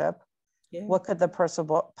relationship. Yeah. What could the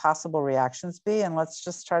possible reactions be? And let's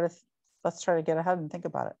try to get ahead and think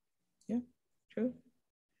about it. Yeah, true.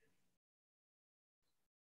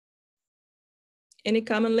 Any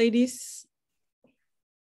comment, ladies?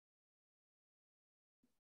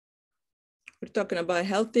 We're talking about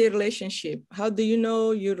healthy relationship. How do you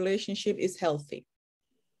know your relationship is healthy?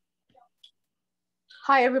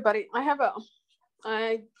 Hi, everybody.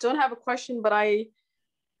 I don't have a question, but I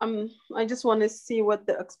just want to see what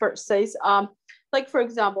the expert says. Like, for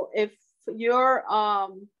example, if your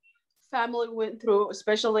family went through,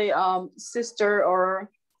 especially sister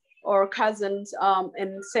or cousins,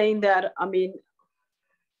 and saying that, I mean,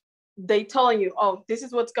 they telling you, oh, this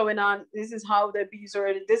is what's going on, this is how the abuser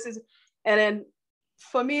is, this is, and then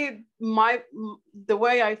for me, the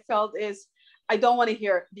way I felt is, I don't want to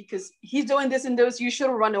hear it, because he's doing this and this, you should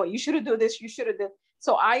have run away, you should have done this, you should have done.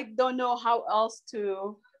 So I don't know how else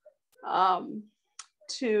to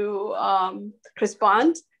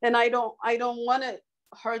respond, and I don't want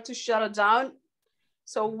her to shut it down.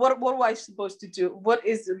 So what am I supposed to do? What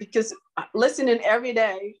is it? Because listening every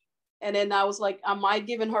day, and then I was like, am I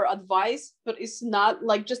giving her advice? But it's not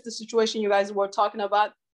like just the situation you guys were talking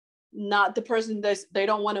about, not the person that they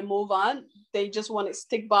don't want to move on, they just want to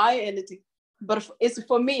stick by. And but it's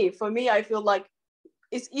for me, I feel like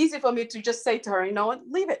it's easy for me to just say to her, you know what,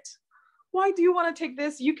 leave it. Why do you want to take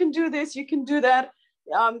this? You can do this, you can do that.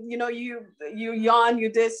 You know, you yawn,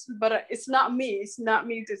 you this, but it's not me.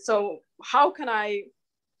 So how can I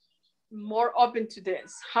more open to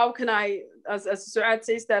this? How can I, as Suad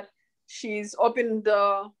says that she's opened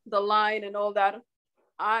the line and all that,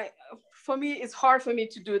 for me, it's hard for me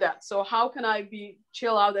to do that. So how can I be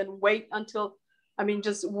chill out and wait until,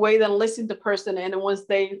 just wait and listen to person. And once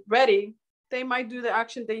they ready, they might do the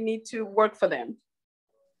action they need to work for them.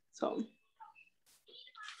 So.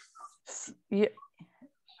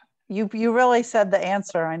 You really said the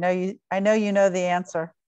answer. I know you know the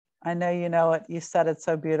answer. I know you know it. You said it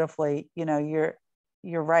so beautifully. You're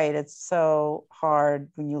right. It's so hard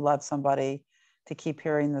when you love somebody to keep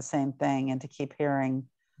hearing the same thing and to keep hearing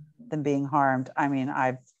them being harmed.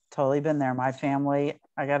 I've totally been there. My family,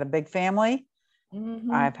 I got a big family.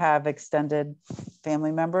 Mm-hmm. I've have extended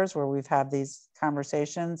family members where we've had these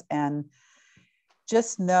conversations, and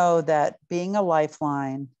just know that being a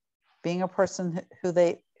lifeline, being a person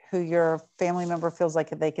who your family member feels like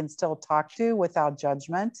they can still talk to without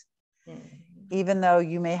judgment, even though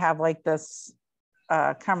you may have like this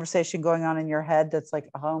conversation going on in your head that's like,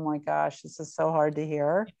 oh my gosh, this is so hard to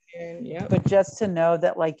hear. Yep. But just to know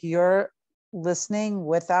that like you're listening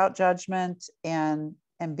without judgment and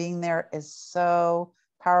being there is so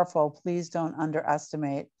powerful. Please don't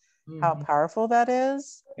underestimate how powerful that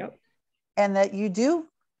is. Yep. And that you do,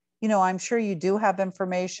 I'm sure you do have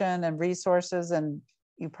information and resources, and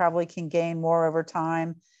you probably can gain more over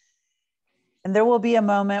time. And there will be a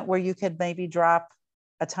moment where you could maybe drop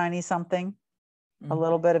a tiny something, a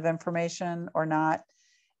little bit of information or not.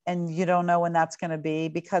 And you don't know when that's going to be,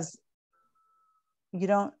 because you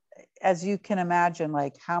don't, as you can imagine,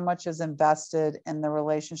 like how much is invested in the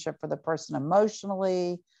relationship for the person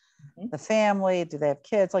emotionally, the family, do they have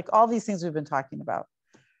kids? Like all these things we've been talking about,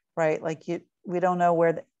 right? Like we don't know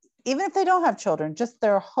where, even if they don't have children, just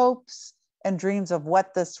their hopes and dreams of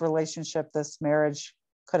what this relationship, this marriage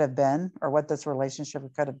could have been, or what this relationship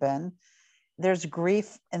could have been. There's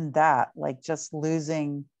grief in that, like just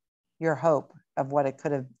losing your hope of what it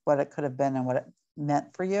could have been and what it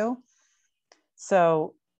meant for you.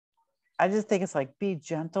 So I just think it's like, be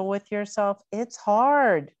gentle with yourself. It's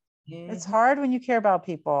hard. Mm-hmm. It's hard when you care about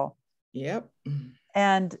people. Yep.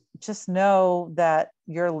 And just know that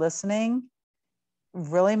your listening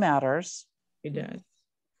really matters. It does.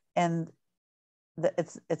 And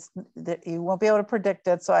you won't be able to predict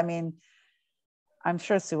it. So, I'm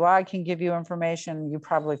sure Suad can give you information. You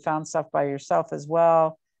probably found stuff by yourself as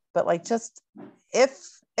well. But like, just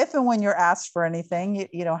if and when you're asked for anything,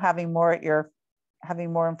 having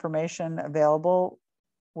more information available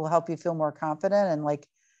will help you feel more confident, and like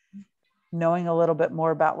knowing a little bit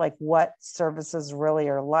more about like what services really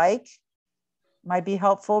are like might be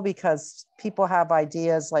helpful, because people have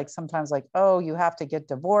ideas like sometimes like, oh, you have to get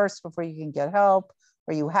divorced before you can get help,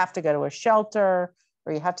 or you have to go to a shelter,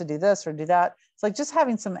 or you have to do this or do that. It's like just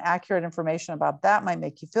having some accurate information about that might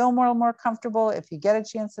make you feel more and more comfortable if you get a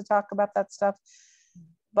chance to talk about that stuff.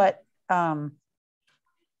 But I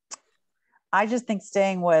just think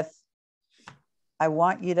staying with, I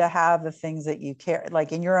want you to have the things that you care,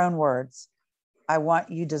 like in your own words,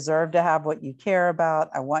 you deserve to have what you care about.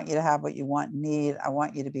 I want you to have what you want and need. I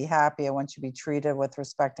want you to be happy. I want you to be treated with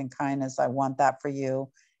respect and kindness. I want that for you.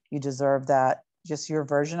 You deserve that, just your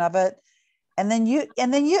version of it. And then it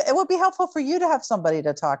would be helpful for you to have somebody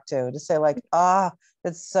to talk to say like,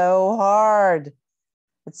 it's so hard.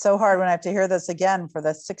 It's so hard when I have to hear this again for the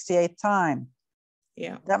 68th time.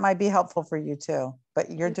 Yeah. That might be helpful for you too,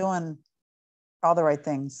 but you're doing all the right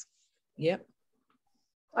things. Yep.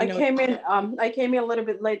 I came in a little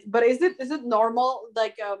bit late, but is it normal?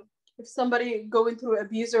 Like if somebody going through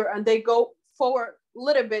abuser and they go forward a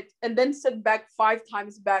little bit and then sit back 5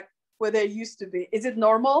 times back where they used to be, is it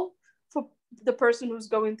normal for the person who's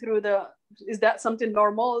going through is that something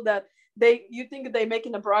normal that you think they're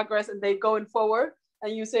making a progress and they going forward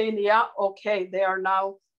and you saying, yeah, okay, they are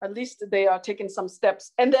now, at least they are taking some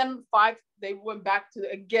steps, and then 5, they went back to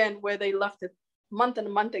again where they left it month and a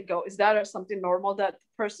month ago. Is that something normal that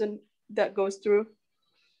person that goes through?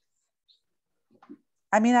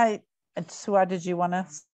 Suad, did you want to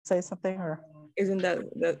say something, or? Isn't that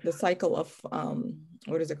the cycle of,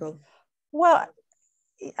 what is it called? Well,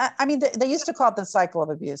 they used to call it the cycle of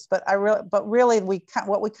abuse, but really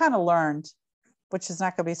what we kind of learned, which is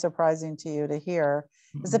not going to be surprising to you to hear,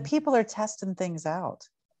 is that people are testing things out,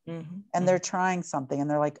 and they're trying something, and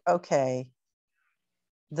they're like, okay,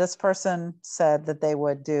 this person said that they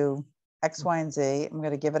would do X, Y, and Z. I'm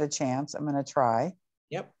going to give it a chance. I'm going to try.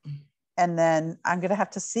 Yep. And then I'm going to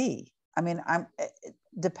have to see. I'm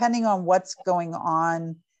depending on what's going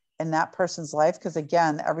on in that person's life, because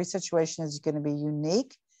again, every situation is going to be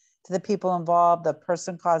unique to the people involved, the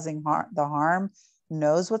person causing the harm,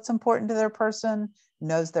 knows what's important to their person,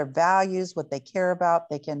 knows their values, what they care about.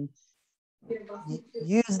 They can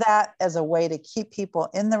use that as a way to keep people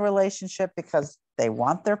in the relationship because they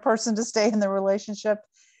want their person to stay in the relationship.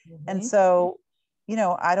 And so, you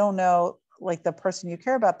know, I don't know, like the person you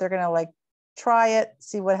care about, they're going to like try it,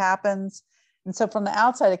 see what happens. And so from the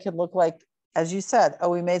outside, it could look like, as you said, oh,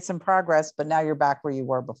 we made some progress, but now you're back where you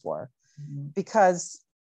were before. Because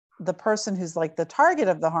the person who's like the target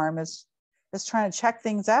of the harm is trying to check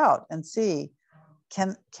things out and see,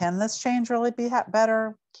 can this change really be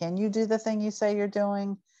better? Can you do the thing you say you're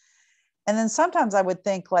doing? And then sometimes I would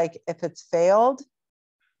think, like, if it's failed,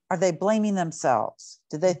 are they blaming themselves?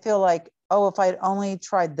 Do they feel like, oh, if I'd only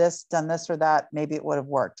tried this, done this or that, maybe it would have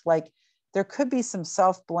worked? Like, there could be some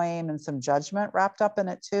self-blame and some judgment wrapped up in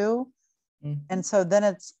it too. And so then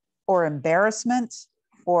it's, or embarrassment,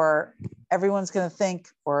 or everyone's going to think,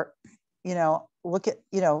 or, you know, look at,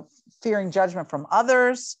 you know, fearing judgment from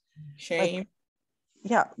others. Shame. Like,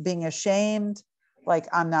 yeah, being ashamed, like,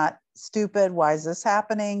 I'm not stupid. Why is this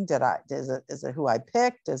happening? Is it who I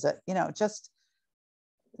picked? Is it, you know, just,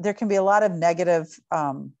 there can be a lot of negative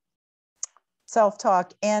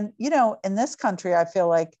self-talk. And, you know, in this country, I feel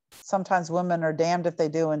like sometimes women are damned if they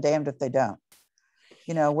do and damned if they don't.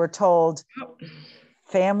 You know, we're told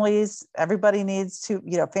families, everybody needs to,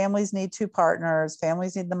 you know, families need two partners,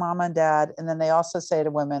 families need the mama and dad. And then they also say to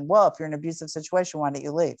women, well, if you're in an abusive situation, why don't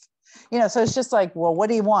you leave? You know, so it's just like, well, what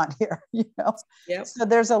do you want here? You know? Yep. So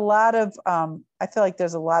there's a lot of, I feel like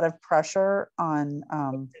there's a lot of pressure on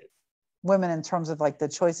women in terms of like the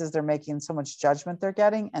choices they're making, so much judgment they're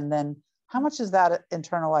getting. And then how much is that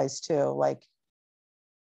internalized too? Like,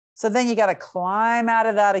 so then you got to climb out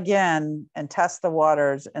of that again and test the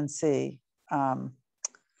waters and see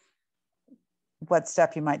what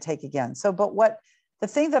step you might take again. So, but the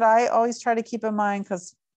thing that I always try to keep in mind,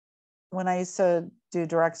 because when I used to do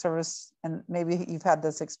direct service, and maybe you've had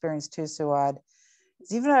this experience too, Suad,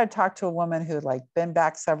 is even I talked to a woman who had like been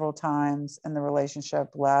back several times in the relationship,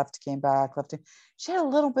 left, came back, left. She had a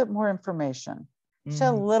little bit more information. She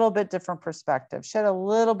had a little bit different perspective. She had a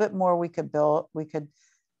little bit more we could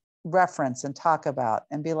reference and talk about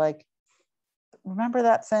and be like, remember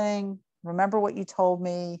that thing? Remember what you told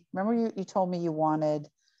me? Remember you told me you wanted,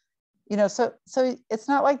 you know, so it's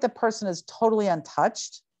not like the person is totally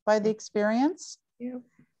untouched by the experience. Yeah.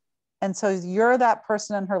 And so you're that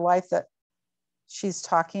person in her life that she's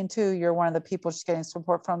talking to, you're one of the people she's getting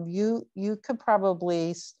support from. You could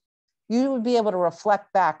probably, you would be able to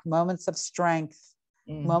reflect back moments of strength,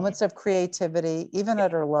 moments of creativity, even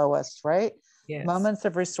at her lowest, right? Yes. Moments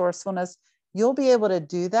of resourcefulness. You'll be able to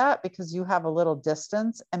do that because you have a little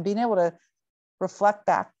distance, and being able to reflect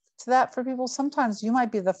back to that for people. Sometimes you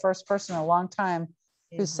might be the first person in a long time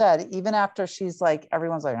who said, even after she's like,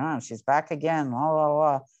 everyone's like, oh, she's back again, blah, blah,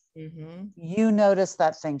 blah. You notice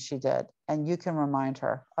that thing she did, and you can remind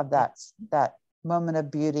her of that moment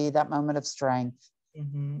of beauty, that moment of strength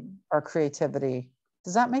or creativity.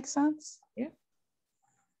 Does that make sense? Yeah.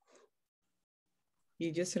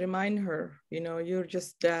 You just remind her, you know, you're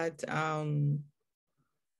just that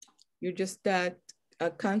a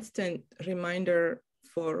constant reminder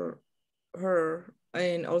for her,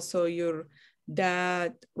 and also you're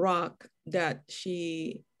that rock that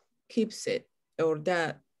she keeps it, or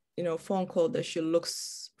that, you know, phone call that she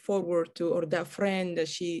looks forward to, or that friend that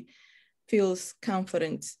she feels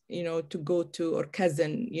confident, you know, to go to, or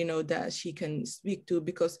cousin, you know, that she can speak to.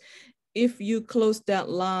 Because if you close that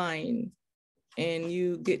line and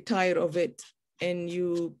you get tired of it and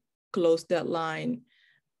you close that line,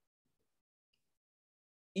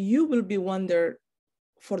 you will be wonder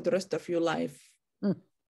for the rest of your life,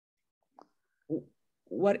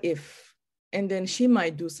 what if? And then she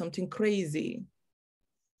might do something crazy,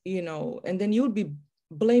 you know, and then you'll be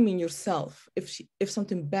blaming yourself if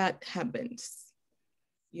something bad happens,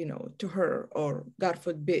 you know, to her, or God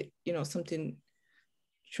forbid, you know, something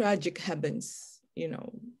tragic happens, you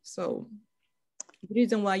know. So the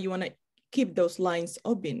reason why you want to keep those lines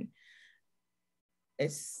open,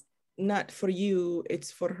 it's not for you,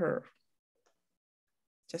 it's for her.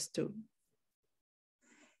 Just to,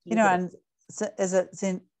 you know, and is it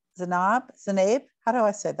Zainab? How do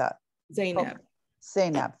I say that? Zainab.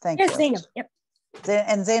 Zainab, thank you. Zainab, yep.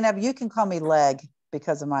 And Zainab, you can call me Leg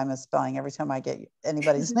because of my misspelling every time I get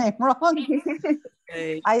anybody's name wrong.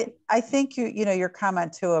 I think you know, your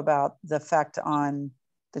comment too about the effect on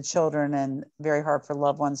the children, and very hard for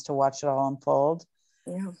loved ones to watch it all unfold.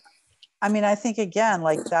 Yeah. I mean, I think again,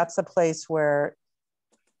 like, that's a place where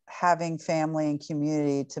having family and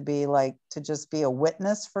community to be like, to just be a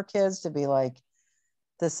witness for kids, to be like,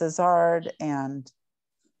 this is hard. And,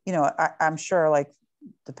 you know, I'm sure, like,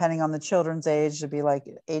 depending on the children's age, to be like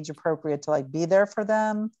age appropriate to like be there for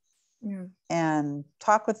them. Yeah. And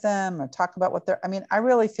talk with them or talk about what they're, I mean, I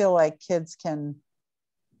really feel like kids can,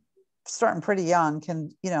 starting pretty young, can,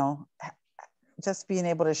 you know, just being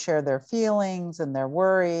able to share their feelings and their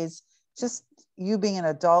worries, just you being an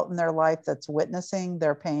adult in their life that's witnessing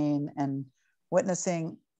their pain and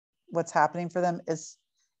witnessing what's happening for them is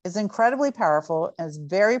incredibly powerful and is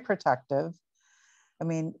very protective. I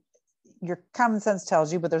mean, your common sense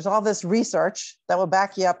tells you, but there's all this research that will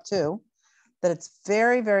back you up too, that it's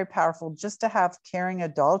very, very powerful just to have caring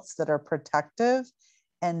adults that are protective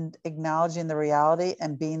and acknowledging the reality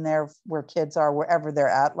and being there where kids are, wherever they're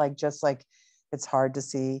at. Like, just like, it's hard to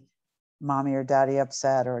see mommy or daddy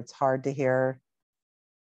upset, or it's hard to hear,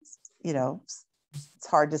 you know, it's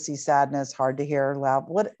hard to see sadness, hard to hear loud,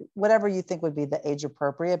 whatever you think would be the age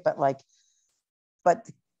appropriate, but like, but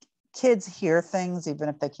kids hear things, even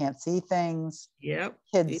if they can't see things. Yep.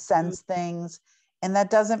 Kids sense things. And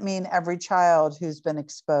that doesn't mean every child who's been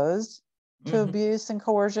exposed to abuse and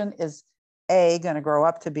coercion is A, going to grow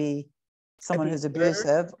up to be someone who's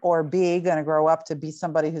abusive, or B, going to grow up to be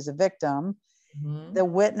somebody who's a victim. The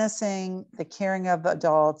witnessing, the caring of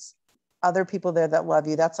adults, other people there that love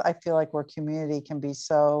you, that's, I feel like, where community can be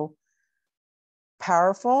so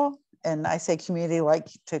powerful. And I say community like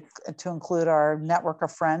to include our network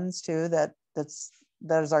of friends too, that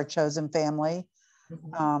is our chosen family.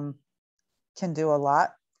 Can do a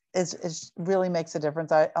lot. It really makes a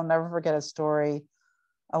difference. I'll never forget a story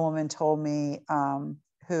a woman told me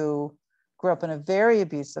who grew up in a very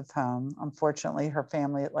abusive home. Unfortunately, her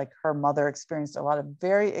family, like her mother, experienced a lot of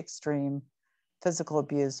very extreme physical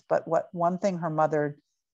abuse. But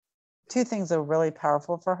two things are really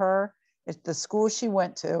powerful for her. It's the school she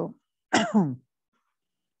went to.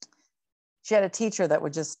 She had a teacher that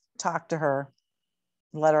would just talk to her,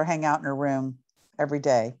 let her hang out in her room every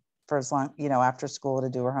day for as long, you know, after school to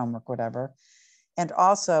do her homework, whatever. And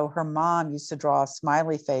also her mom used to draw a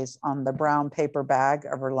smiley face on the brown paper bag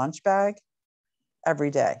of her lunch bag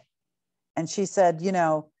every day. And she said, you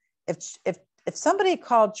know, if somebody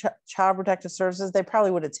called Child Protective Services, they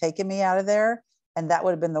probably would have taken me out of there. And that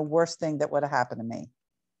would have been the worst thing that would have happened to me.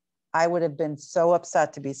 I would have been so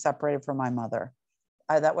upset to be separated from my mother.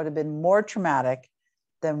 That would have been more traumatic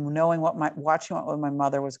than knowing watching what my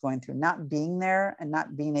mother was going through, not being there and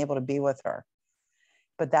not being able to be with her.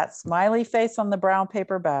 But that smiley face on the brown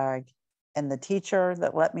paper bag and the teacher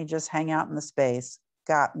that let me just hang out in the space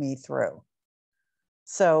got me through.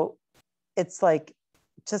 So it's like,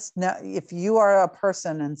 just know, if you are a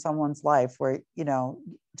person in someone's life where, you know,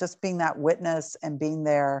 just being that witness and being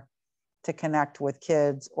there to connect with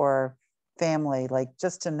kids or family, like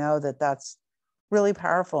just to know that that's really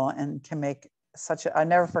powerful and can make I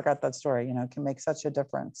never forgot that story, you know, can make such a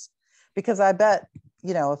difference. Because I bet,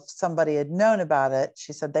 you know, if somebody had known about it,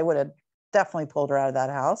 she said they would have definitely pulled her out of that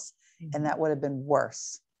house, and that would have been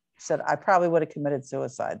worse. She said, I probably would have committed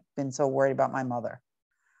suicide, been so worried about my mother.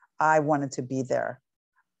 I wanted to be there.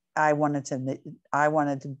 I wanted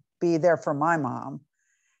to be there for my mom.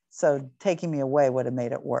 So taking me away would have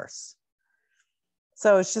made it worse.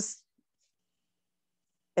 So it's just,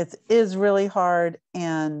 it is really hard,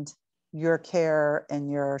 and your care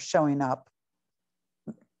and your showing up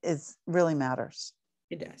really matters.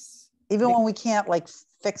 It does. Even when we can't like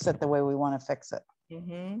fix it the way we want to fix it.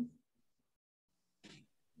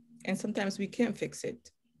 And sometimes we can't fix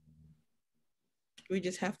it. We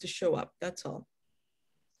just have to show up. That's all.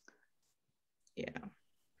 Yeah.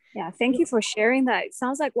 Yeah. Thank you for sharing that. It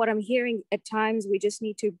sounds like what I'm hearing at times, we just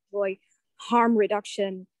need to employ harm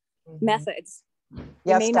reduction methods.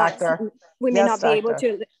 Yes, doctor. We may not be able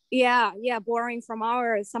to. Yeah. Borrowing from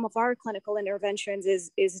some of our clinical interventions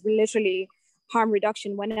is literally harm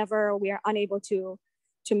reduction whenever we are unable to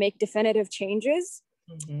make definitive changes.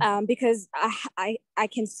 Because I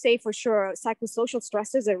can say for sure psychosocial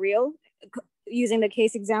stresses are real. Using the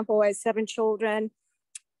case example as 7 children,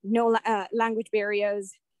 no language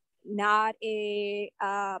barriers, not a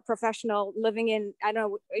professional living in, I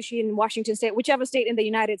don't know, is she in Washington State, whichever state in the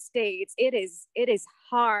United States, it is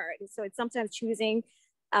hard. So it's sometimes choosing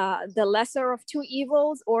the lesser of two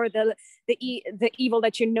evils, or the evil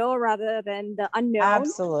that you know rather than the unknown.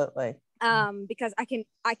 Absolutely. Because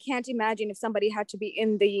I can't imagine if somebody had to be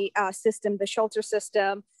in the system, the shelter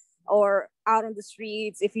system, or out on the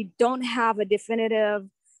streets, if you don't have a definitive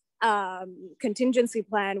contingency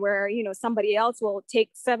plan where, you know, somebody else will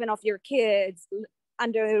take 7 of your kids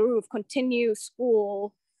under the roof, continue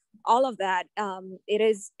school, all of that.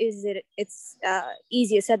 It's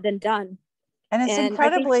easier said than done. And it's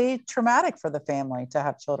incredibly traumatic for the family to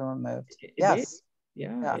have children removed. Yes.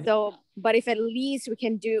 Yeah. So, but if at least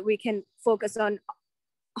we can focus on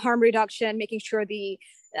harm reduction, making sure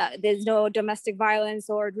there's no domestic violence,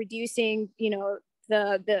 or reducing,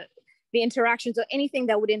 the interactions or anything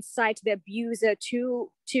that would incite the abuser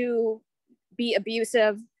to be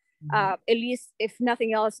abusive, at least if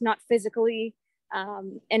nothing else, not physically,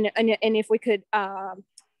 and if we could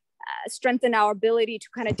strengthen our ability to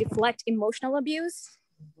kind of deflect emotional abuse,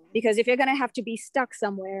 because if you're going to have to be stuck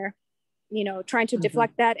somewhere, trying to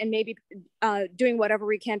deflect that, and maybe doing whatever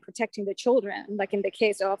we can protecting the children, like in the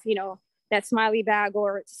case of, that smiley bag,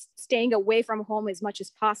 or staying away from home as much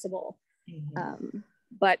as possible.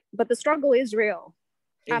 But the struggle is real.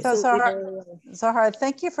 Absolutely. Zahra,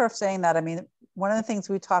 thank you for saying that. I mean, one of the things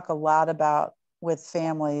we talk a lot about with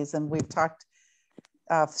families, and we've talked,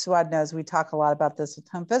 Suad knows we talk a lot about this with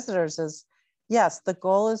home visitors, is yes, the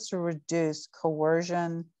goal is to reduce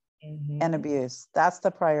coercion and abuse. That's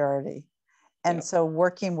the priority. And so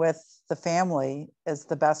working with the family is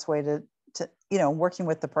the best way to working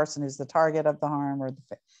with the person who's the target of the harm, or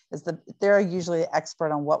they're usually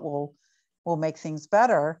expert on what will make things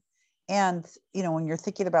better. And, when you're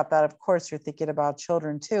thinking about that, of course, you're thinking about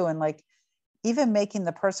children too. And like, even making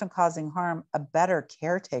the person causing harm a better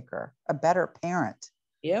caretaker, a better parent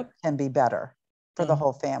can be better for the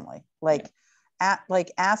whole family. Like,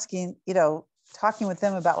 asking, talking with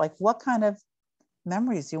them about like, what kind of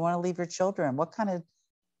memories do you want to leave your children? What kind of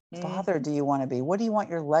father do you want to be? What do you want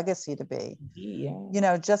your legacy to be?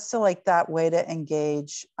 Just to like that way to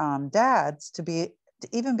engage dads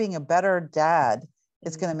even being a better dad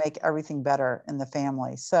is going to make everything better in the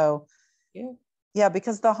family. So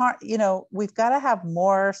because the harm, we've got to have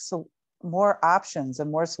more options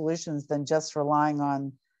and more solutions than just relying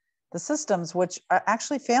on the systems, which are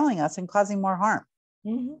actually failing us and causing more harm.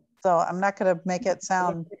 So I'm not going to make it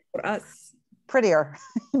sound for us prettier,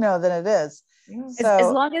 than it is. So,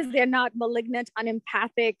 as long as they're not malignant,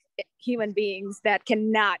 unempathic human beings that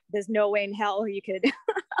there's no way in hell you could fix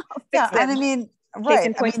them. And I mean,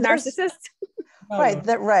 right. Narcissists. Right.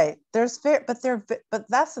 But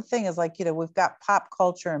that's the thing is like, we've got pop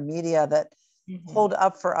culture and media that hold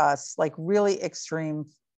up for us, like really extreme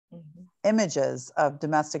images of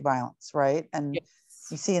domestic violence. Right. And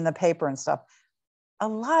you see in the paper and stuff, a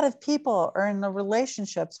lot of people are in the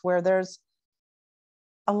relationships where there's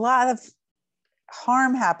a lot of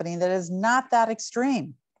harm happening that is not that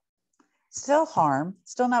extreme. Still harm,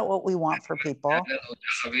 still not what we want for people,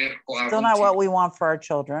 still not what we want for our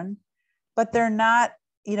children, but they're not,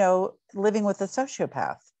 living with a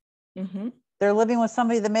sociopath. They're living with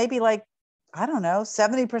somebody that maybe like, I don't know,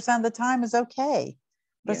 70% of the time is okay.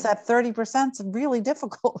 But it's that 30% is really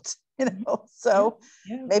difficult, So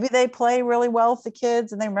maybe they play really well with the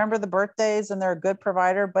kids and they remember the birthdays and they're a good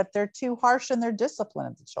provider, but they're too harsh in their discipline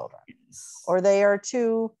of the children. Or they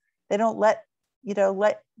don't let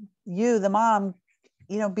you, the mom,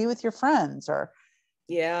 be with your friends but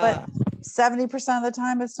 70% of the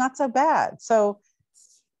time it's not so bad. So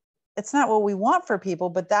it's not what we want for people,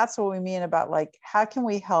 but that's what we mean about like, how can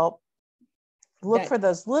we help look for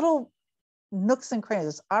those little nooks and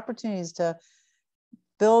crannies, opportunities to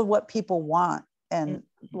build what people want and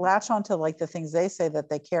latch onto like the things they say that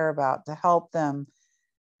they care about to help them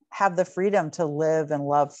have the freedom to live and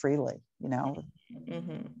love freely,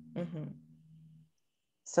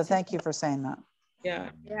 So thank you for saying that. Yeah,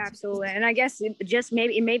 absolutely. And I guess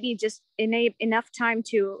it may be just enough time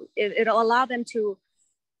it'll allow them to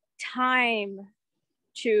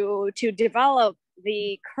develop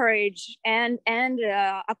the courage and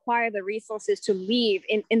acquire the resources to leave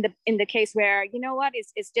in the case where,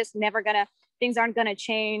 it's just never things aren't gonna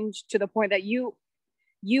change to the point that you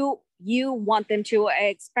want them to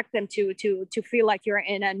expect them to feel like you're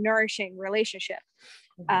in a nourishing relationship.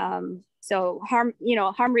 So harm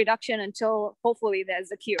reduction until hopefully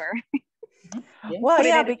there's a cure.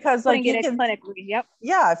 Well, because like you can clinically,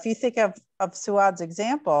 if you think of Suad's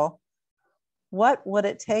example, what would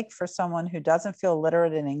it take for someone who doesn't feel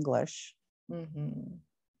literate in English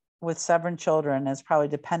with 7 children, is probably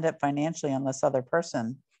dependent financially on this other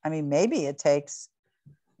person? I mean, maybe it takes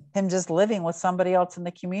him just living with somebody else in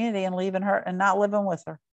the community and leaving her and not living with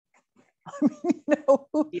her.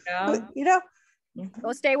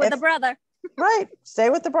 Go stay with the brother. Right. Stay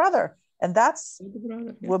with the brother. And that's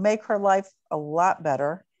will make her life a lot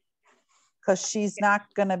better, because she's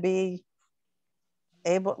not going to be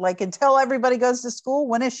able, like, until everybody goes to school,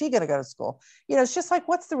 when is she going to go to school? It's just like,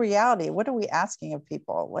 what's the reality? What are we asking of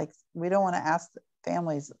people? Like, we don't want to ask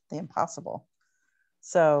families the impossible.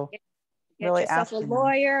 So get really yourself a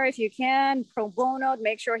lawyer if you can, pro bono,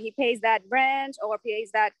 make sure he pays that rent or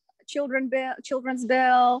pays that children's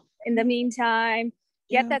bill in the meantime.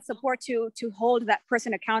 get that support to hold that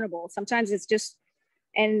person accountable. Sometimes it's just,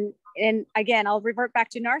 and again, I'll revert back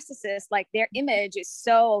to narcissists, like their image is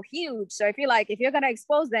so huge. So I feel like if you're going to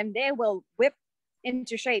expose them, they will whip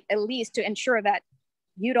into shape at least to ensure that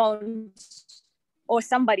you don't, or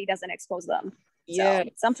somebody doesn't expose them. Yeah. So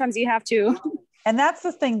sometimes you have to. And that's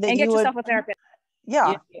the thing that and you get would, yourself a therapist.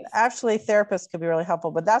 Yeah, Yes. actually therapists could be really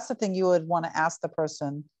helpful, but that's the thing you would want to ask the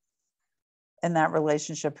person in that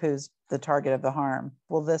relationship who's the target of the harm.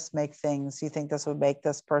 Will this make things, you think this would make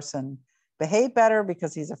this person behave better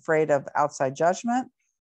because he's afraid of outside judgment?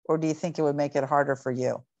 Or do you think it would make it harder for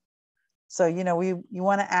you? So, you know, you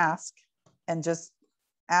want to ask and just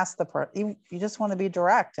ask the person, you just want to be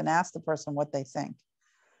direct and ask the person what they think,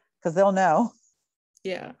 because they'll know.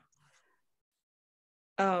 Yeah.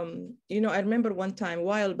 You know, I remember one time a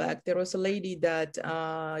while back, there was a lady that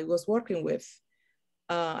I was working with.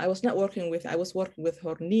 I was not working with, I was working with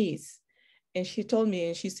her niece. And she told me,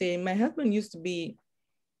 and she said, my husband used to be,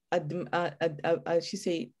 she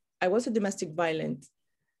said, I was a domestic violence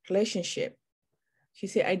relationship. She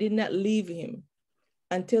said, I did not leave him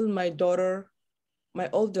until my daughter, my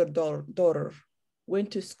older daughter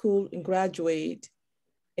went to school and graduated,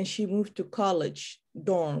 and she moved to college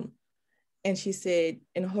dorm. And she said,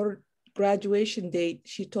 in her graduation date,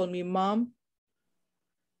 she told me, Mom,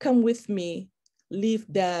 come with me,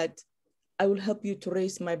 leave Dad. I will help you to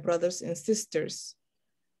raise my brothers and sisters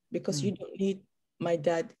because you don't need my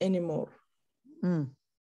dad anymore.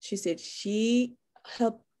 She said, she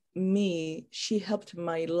helped me. She helped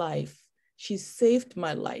my life. She saved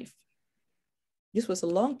my life. This was a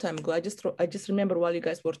long time ago. I just remember while you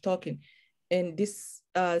guys were talking. And this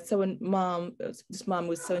mom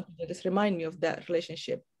was 17, just remind me of that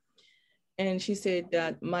relationship. And she said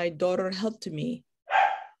that my daughter helped me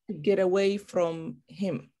to get away from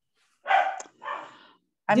him.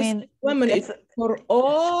 I This mean, woman, for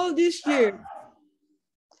all these years,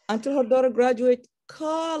 until her daughter graduated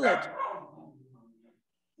college,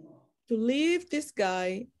 to leave this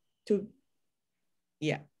guy to,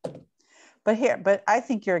 yeah. But I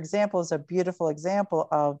think your example is a beautiful example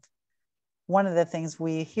of one of the things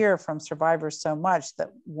we hear from survivors so much,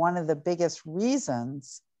 that one of the biggest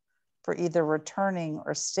reasons for either returning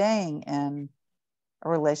or staying in a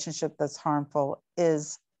relationship that's harmful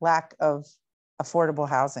is lack of affordable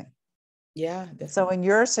housing. Yeah. Definitely. So in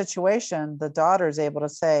your situation, the daughter is able to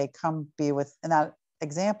say, come be with, in that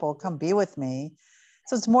example, come be with me.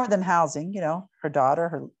 So it's more than housing, you know, her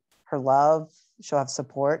daughter, her love, she'll have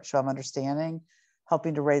support, she'll have understanding,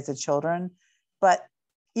 helping to raise the children. But,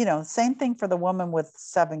 you know, same thing for the woman with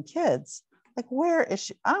 7 kids. Like, where is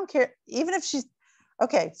she? I don't care. Even if she's,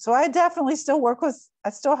 okay, so I definitely still I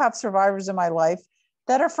still have survivors in my life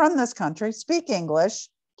that are from this country, speak English,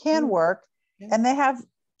 can work, and they have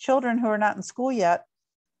children who are not in school yet.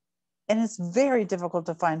 And it's very difficult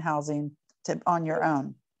to find housing on your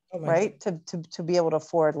own, right? To be able to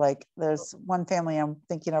afford, like there's one family I'm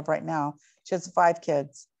thinking of right now. She has 5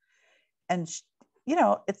 kids, and you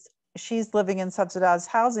know, she's living in subsidized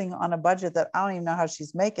housing on a budget that I don't even know how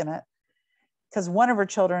she's making it, because one of her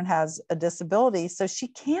children has a disability, so she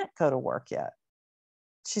can't go to work yet.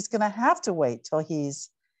 She's going to have to wait till he's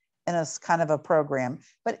in a kind of a program.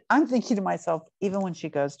 But I'm thinking to myself, even when she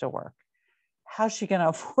goes to work, how's she going to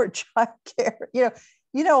afford childcare?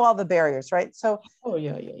 You know all the barriers, right? So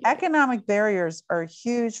economic barriers are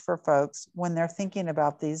huge for folks when they're thinking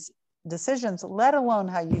about these decisions, let alone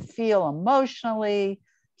how you feel emotionally,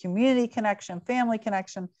 community connection, family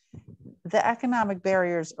connection. The economic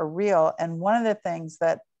barriers are real. And one of the things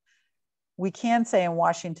that we can say in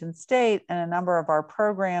Washington State and a number of our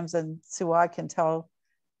programs, and Suad can tell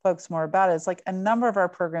folks more about it, is like a number of our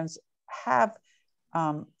programs have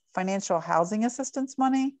financial housing assistance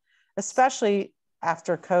money, especially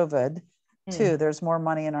after COVID too. There's more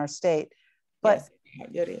money in our state, but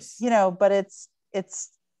you know, but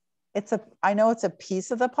I know it's a piece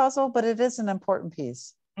of the puzzle, but it is an important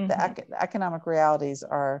piece. The economic realities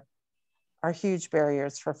are huge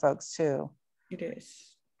barriers for folks too. It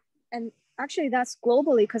is. And actually that's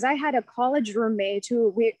globally, because I had a college roommate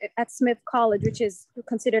at Smith College, which is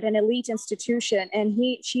considered an elite institution. And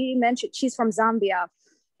she mentioned she's from Zambia.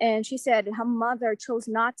 And she said her mother chose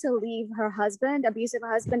not to leave her husband, abusive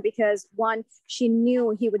husband, because one, she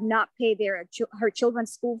knew he would not pay her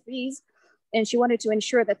children's school fees. And she wanted to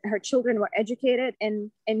ensure that her children were educated.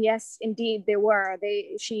 And yes, indeed, they were.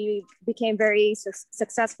 She became very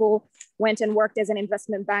successful, went and worked as an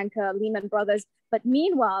investment banker, Lehman Brothers. But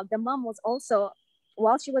meanwhile, the mom was also,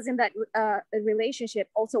 while she was in that relationship,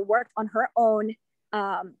 also worked on her own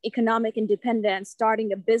economic independence,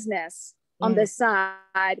 starting a business on the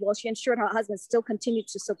side while she ensured her husband still continued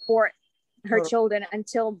to support her children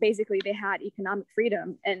until basically they had economic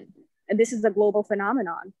freedom. And this is a global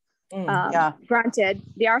phenomenon. Granted,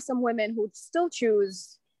 there are some women who still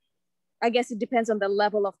choose, I guess it depends on the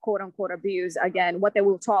level of quote unquote abuse, again, what they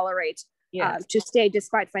will tolerate to stay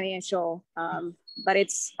despite financial. But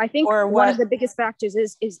it's, I think one of the biggest factors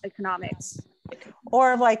is economics.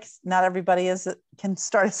 Or like not everybody can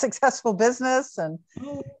start a successful business. And,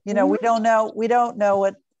 you know, we don't know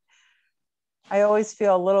what, I always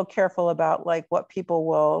feel a little careful about like what people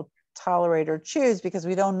will tolerate or choose because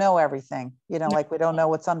we don't know everything, you know, like we don't know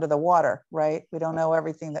what's under the water, right? We don't know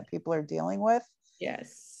everything that people are dealing with.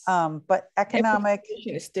 Yes. But economic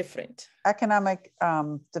is different.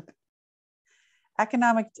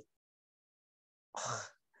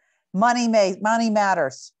 Money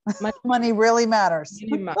matters. Money really matters.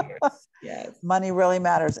 Money matters. Yes. Money really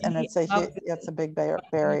matters. And it's a big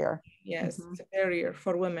barrier. Yes, it's a barrier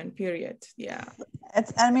for women, period. Yeah.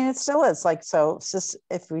 It still is like, so it's just,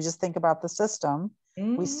 if we just think about the system,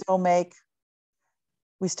 we still make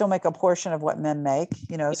a portion of what men make,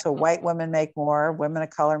 you know, so white women make more, women of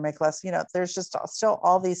color make less, you know, there's just still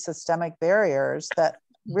all these systemic barriers that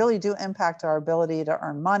really do impact our ability to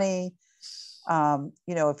earn money. You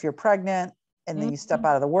know, if you're pregnant and then you step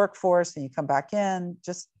out of the workforce and you come back in,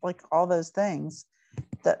 just like all those things,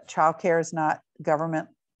 that childcare is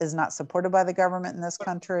not supported by the government in this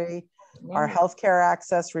country. Our healthcare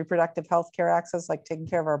access, reproductive healthcare access, like taking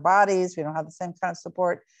care of our bodies, we don't have the same kind of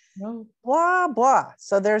support. Blah, blah.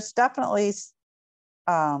 So there's definitely, it's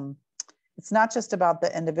not just about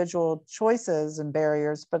the individual choices and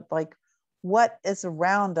barriers, but like what is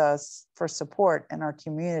around us for support in our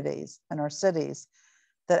communities and our cities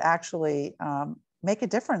that actually make a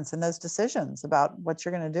difference in those decisions about what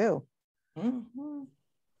you're going to do.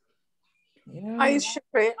 Yeah. I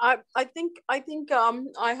think I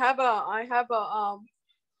have a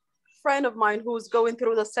friend of mine who's going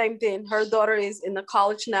through the same thing. Her daughter is in the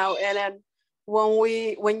college now, and then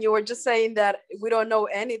when you were just saying that we don't know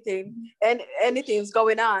anything and anything's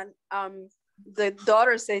going on, the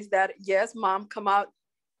daughter says that yes, mom, come out.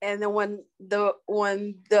 And then when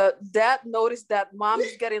the dad noticed that mom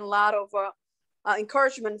is getting a lot of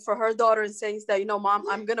encouragement for her daughter and says that, you know, mom,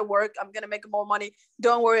 I'm gonna work, I'm gonna make more money,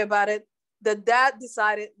 don't worry about it. The dad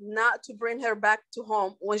decided not to bring her back to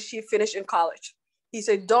home when she finished in college. He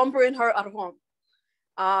said, don't bring her at home.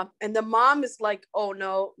 And the mom is like, oh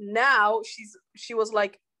no. Now she was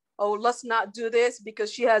like, oh, let's not do this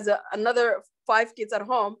because she has another 5 kids at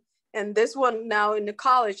home. And this one now in the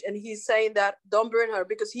college. And he's saying that don't bring her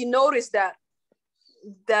because he noticed that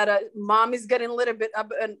mom is getting a little bit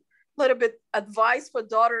advice for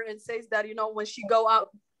daughter and says that, you know, when she go out,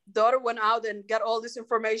 daughter went out and got all this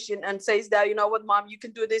information and says that, you know what, mom, you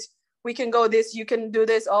can do this, we can go this, you can do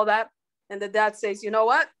this, all that. And the dad says, you know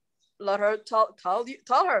what, let her tell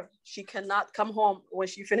her she cannot come home when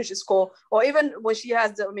she finishes school, or even when she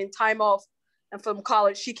has time off and from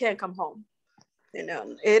college, she can't come home. You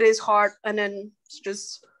know, it is hard. And then it's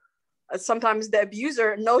just sometimes the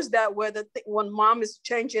abuser knows that when mom is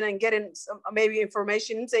changing and getting some maybe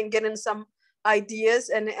information and getting some ideas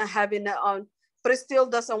and having but it still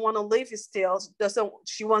doesn't want to leave.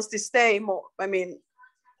 She wants to stay more. It's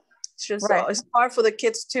just it's hard for the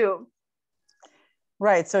kids too.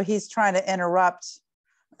 Right. So he's trying to interrupt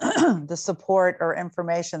the support or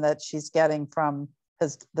information that she's getting from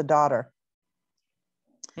the daughter.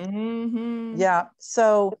 Yeah.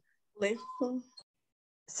 So it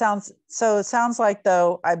sounds like,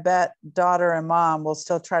 though, I bet daughter and mom will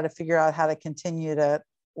still try to figure out how to continue to,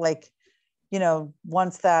 like, you know,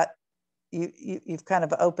 once that you've kind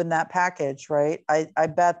of opened that package, right? I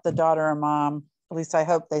bet the daughter and mom, at least I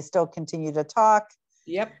hope, they still continue to talk.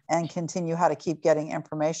 Yep. And continue how to keep getting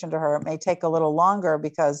information to her. It may take a little longer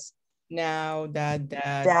because now dad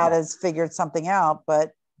has figured something out,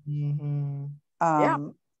 but I'm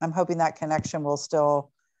hoping that connection will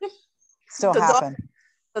still happen.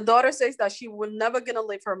 The daughter says that she will never gonna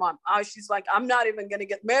leave her mom. She's like, I'm not even gonna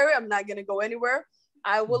get married. I'm not gonna go anywhere.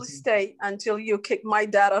 I will stay until you kick my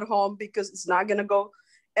dad at home because it's not gonna go.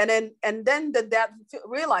 And then the dad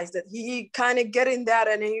realized that he kind of getting that,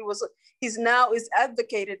 and he's now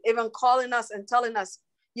advocated, even calling us and telling us,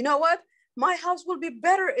 you know what, my house will be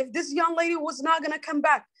better if this young lady was not gonna come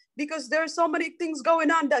back because there's so many things going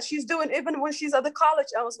on that she's doing even when she's at the college.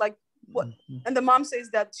 I was like, what? And the mom says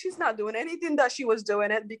that she's not doing anything, that she was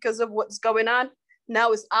doing it because of what's going on.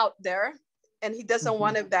 Now it's out there and he doesn't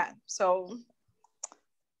want it that. So.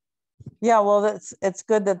 Yeah, well, it's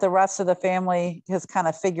good that the rest of the family is kind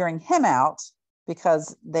of figuring him out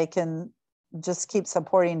because they can just keep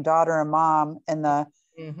supporting daughter and mom in the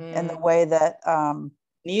way that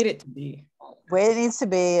need it to be. Way it needs to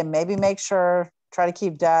be, and maybe make sure, try to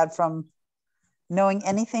keep dad from knowing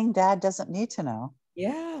anything dad doesn't need to know.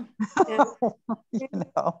 Yeah. You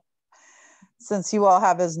know, since you all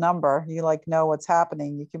have his number, you like know what's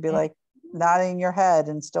happening. You could be like nodding your head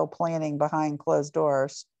and still planning behind closed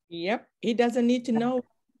doors. Yep. He doesn't need to know.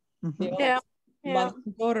 Yeah. Mother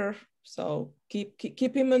and daughter. So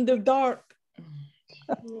keep him in the dark.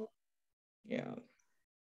 Yeah.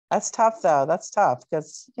 That's tough though. That's tough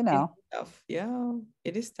because, you know. Tough. Yeah,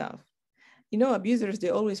 it is tough. You know, abusers, they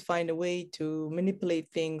always find a way to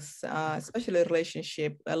manipulate things, especially a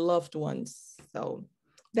relationship, loved ones. So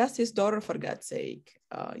that's his daughter, for God's sake.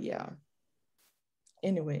 Yeah.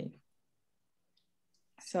 Anyway.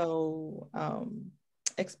 So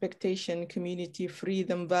expectation, community,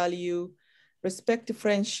 freedom, value, respect to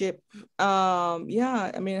friendship.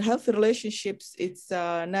 Yeah, I mean, healthy relationships, it's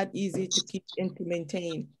not easy to keep and to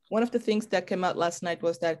maintain. One of the things that came out last night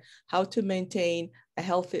was that how to maintain a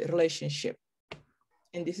healthy relationship.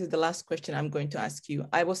 And this is the last question I'm going to ask you.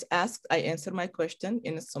 I was asked, I answered my question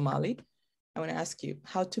in Somali. I want to ask you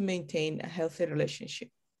how to maintain a healthy relationship.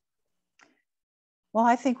 Well,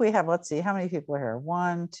 I think we have, let's see, how many people are here?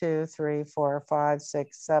 1, 2, 3, 4, 5,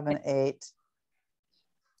 6, 7, 8.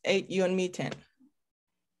 8, you and me, 10.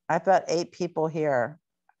 I've got 8 people here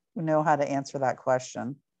who know how to answer that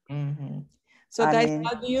question. So guys,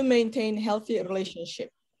 how do you maintain healthy relationship?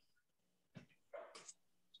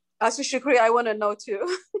 Asma Shukri, I want to know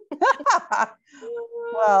too.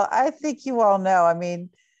 Well, I think you all know. I mean,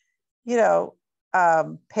 you know,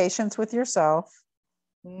 patience with yourself,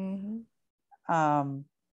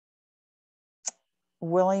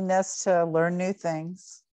 willingness to learn new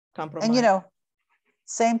things, compromise. And you know,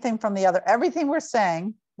 same thing from the other. Everything we're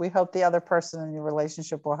saying, we hope the other person in your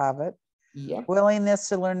relationship will have it. Yeah. Willingness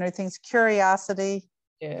to learn new things, curiosity.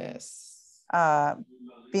 Yes.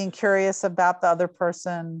 Being curious about the other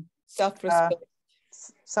person. Self-respect.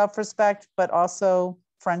 Self-respect, but also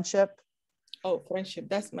friendship. Oh, friendship.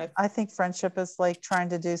 That's my. I think friendship is like trying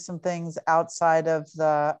to do some things outside of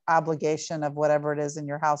the obligation of whatever it is in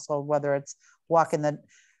your household, whether it's walking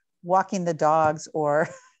the dogs or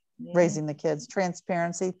raising the kids.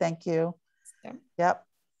 Transparency. Thank you. Yeah. Yep.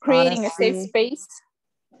 Creating honesty. A safe space.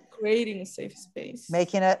 Creating a safe space.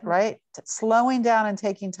 Making it right. Slowing down and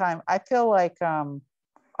taking time. I feel like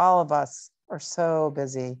all of us are so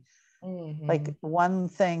busy. Like one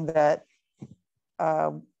thing that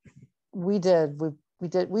we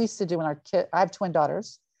used to do when our kid, I have twin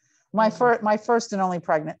daughters. My first and only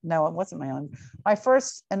pregnant, no, it wasn't my own. My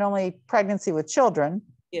first and only pregnancy with children.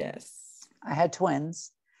 Yes. I had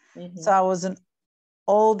twins. So I was an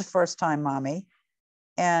old first-time mommy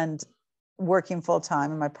and working full-time,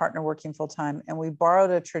 and my partner working full-time. And we borrowed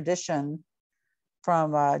a tradition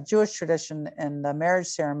from a Jewish tradition in the marriage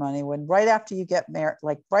ceremony, when right after you get married,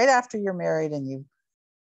 like right after you're married and you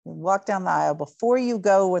walk down the aisle, before you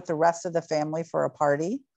go with the rest of the family for a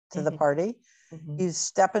party, to the party, you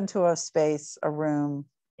step into a space, a room,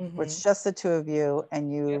 where it's just the two of you,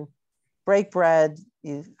 and you break bread,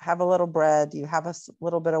 you have a little bread, you have a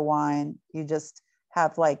little bit of wine, you just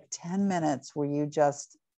have like 10 minutes where you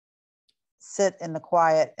just sit in the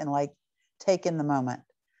quiet and like take in the moment.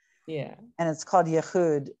 Yeah. And it's called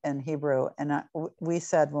Yehud in Hebrew. And we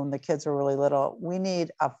said when the kids were really little, we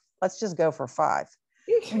need let's just go for 5.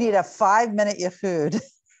 We need a 5-minute Yehud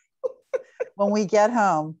when we get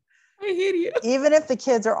home. I hear you. Even if the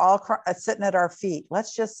kids are all sitting at our feet,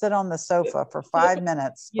 let's just sit on the sofa for 5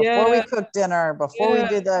 minutes before we cook dinner, before we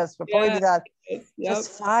do this, before we do that.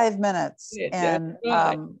 Just 5 minutes. And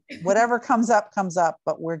whatever comes up,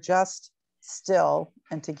 but we're just still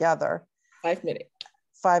and together. 5 minutes.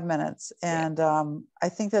 5 minutes. And I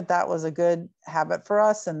think that was a good habit for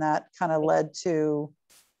us. And that kind of led to,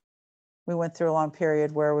 we went through a long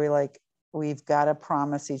period where we've got to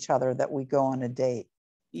promise each other that we go on a date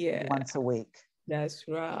once a week. That's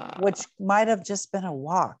right. Which might have just been a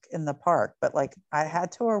walk in the park, but like I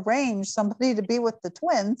had to arrange somebody to be with the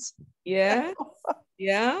twins. Yeah.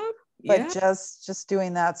 Yeah. But just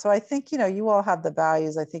doing that. So I think, you know, you all have the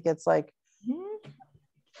values. I think it's like,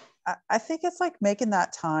 I think it's like making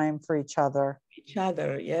that time for each other.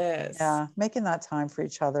 Yes. Yeah, making that time for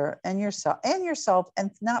each other and yourself,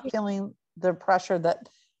 and not feeling the pressure that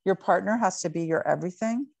your partner has to be your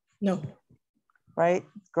everything. No. Right?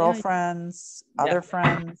 Girlfriends, other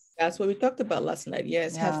friends. That's what we talked about last night.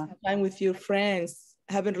 Yes. Yeah. Have time with your friends,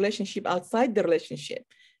 have a relationship outside the relationship.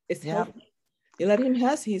 It's healthy. You let him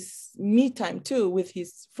have his me time too with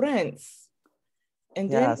his friends. And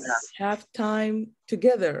then have time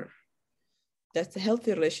together. That's a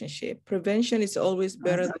healthy relationship. Prevention is always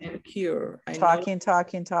better than cure. Talking.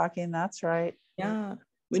 That's right. Yeah.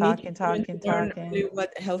 We talking, need to learn talking.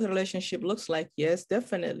 what a healthy relationship looks like. Yes,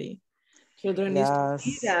 definitely. Children need to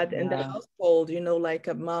see that in the household, you know, like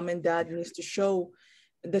a mom and dad needs to show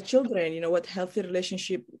the children, you know, what healthy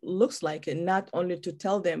relationship looks like, and not only to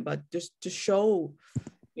tell them, but just to show,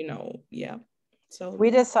 you know, yeah. So we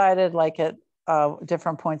decided, like, at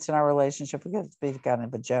different points in our relationship, because it's kind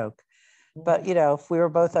of a joke, but you know, if we were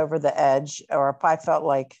both over the edge, or if I felt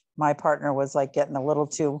like my partner was like getting a little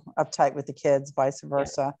too uptight with the kids, vice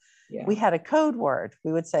versa, we had a code word.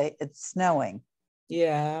 We would say, it's snowing.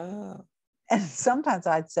 Yeah. And sometimes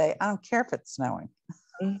I'd say, I don't care if it's snowing.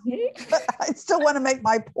 But I still want to make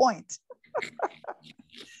my point.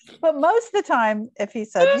 But most of the time, if he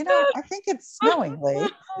said, you know, I think it's snowing, Leigh,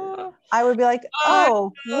 I would be like,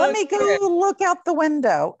 oh, let me go look out the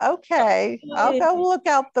window. Okay, I'll go look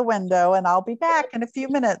out the window and I'll be back in a few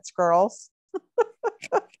minutes, girls.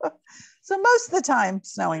 So most of the time,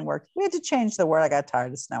 snowing worked. We had to change the word. I got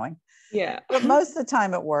tired of snowing. Yeah. But most of the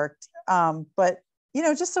time it worked. But, you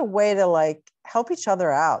know, just a way to like help each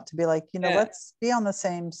other out, to be like, you know, let's be on the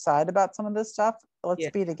same side about some of this stuff. Let's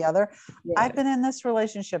be together. I've been in this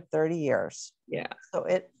relationship 30 years. Yeah. So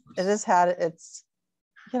it has had its,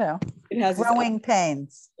 you know, it has growing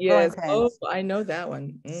pains. Yes. Growing pains. Oh, I know that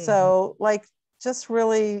one. So like, just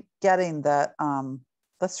really getting that,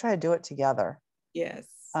 let's try to do it together. Yes.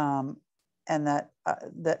 And that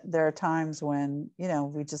there are times when, you know,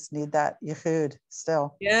 we just need that yichud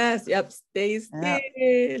still. Yes. Yep. Stay still.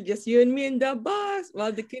 Just you and me in the bus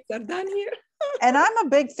while the kids are done here. And I'm a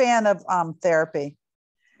big fan of therapy,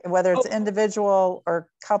 whether it's individual or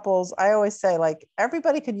couples. I always say, like,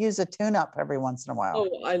 everybody could use a tune-up every once in a while.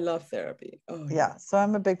 Oh, I love therapy. Oh, yeah. So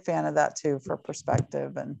I'm a big fan of that too, for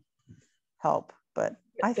perspective and help. But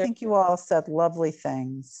I think you all said lovely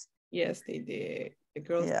things. Yes, they did. The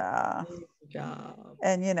girls did a good job.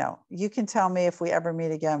 And you know, you can tell me if we ever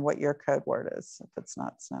meet again what your code word is if it's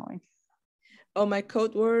not snowing. Oh, my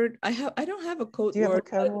code word. I don't have a code word. Do you have a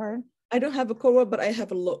code word? I don't have a code word, but I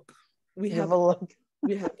have a look. We have a look.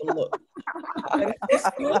 We have a look.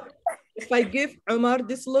 If I give Omar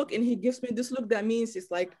this look and he gives me this look, that means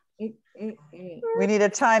it's like we need a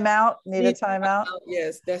timeout. Need a timeout.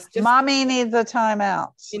 Yes, that's just mommy needs a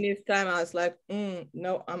timeout. She needs timeout. It's like,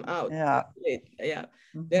 no, I'm out. Yeah. That's it. Yeah.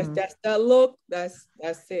 That's that look. That's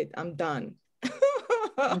it. I'm done.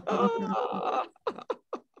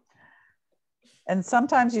 And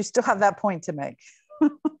sometimes you still have that point to make.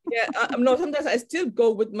 Yeah, no, sometimes I still go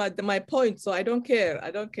with my point, so I don't care.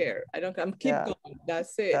 I'm keep going.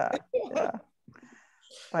 That's it. Yeah.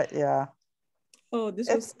 But yeah. Oh,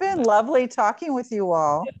 it's been lovely talking with you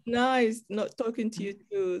all. It's nice not talking to you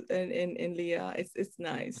too, and Leah. It's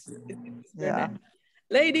nice. It's nice.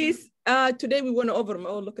 Ladies, today we went over.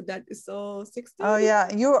 Oh, look at that. It's so 16. Oh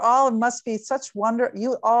yeah, you all must be such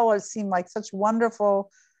you all seem like such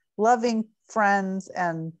wonderful, loving friends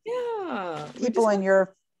and people in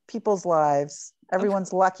your people's lives.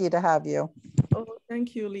 Everyone's lucky to have you. Oh,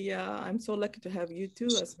 thank you, Leah. I'm so lucky to have you too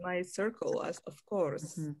as my circle, as of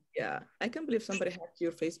course. Yeah, I can't believe somebody hacked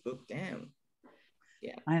your Facebook. Damn.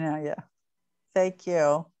 Yeah. I know. Yeah. Thank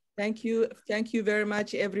you. Thank you very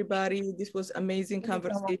much, everybody. This was amazing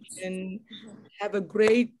conversation. Have a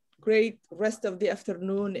great rest of the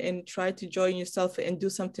afternoon, and try to join yourself and do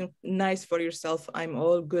something nice for yourself. I'm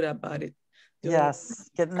all good about it.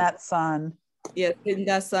 Getting that sun. Yeah, getting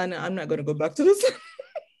that sun. I'm not gonna go back to the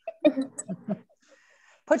sun.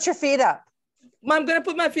 Put your feet up. I'm gonna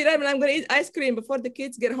put my feet up and I'm gonna eat ice cream before the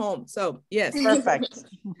kids get home. So yes. Perfect.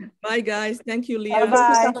 Bye guys. Thank you, Leah.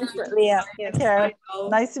 Bye. Thank you so much, Leah. Take care.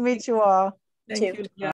 Nice to meet you all. Thank you, Leah.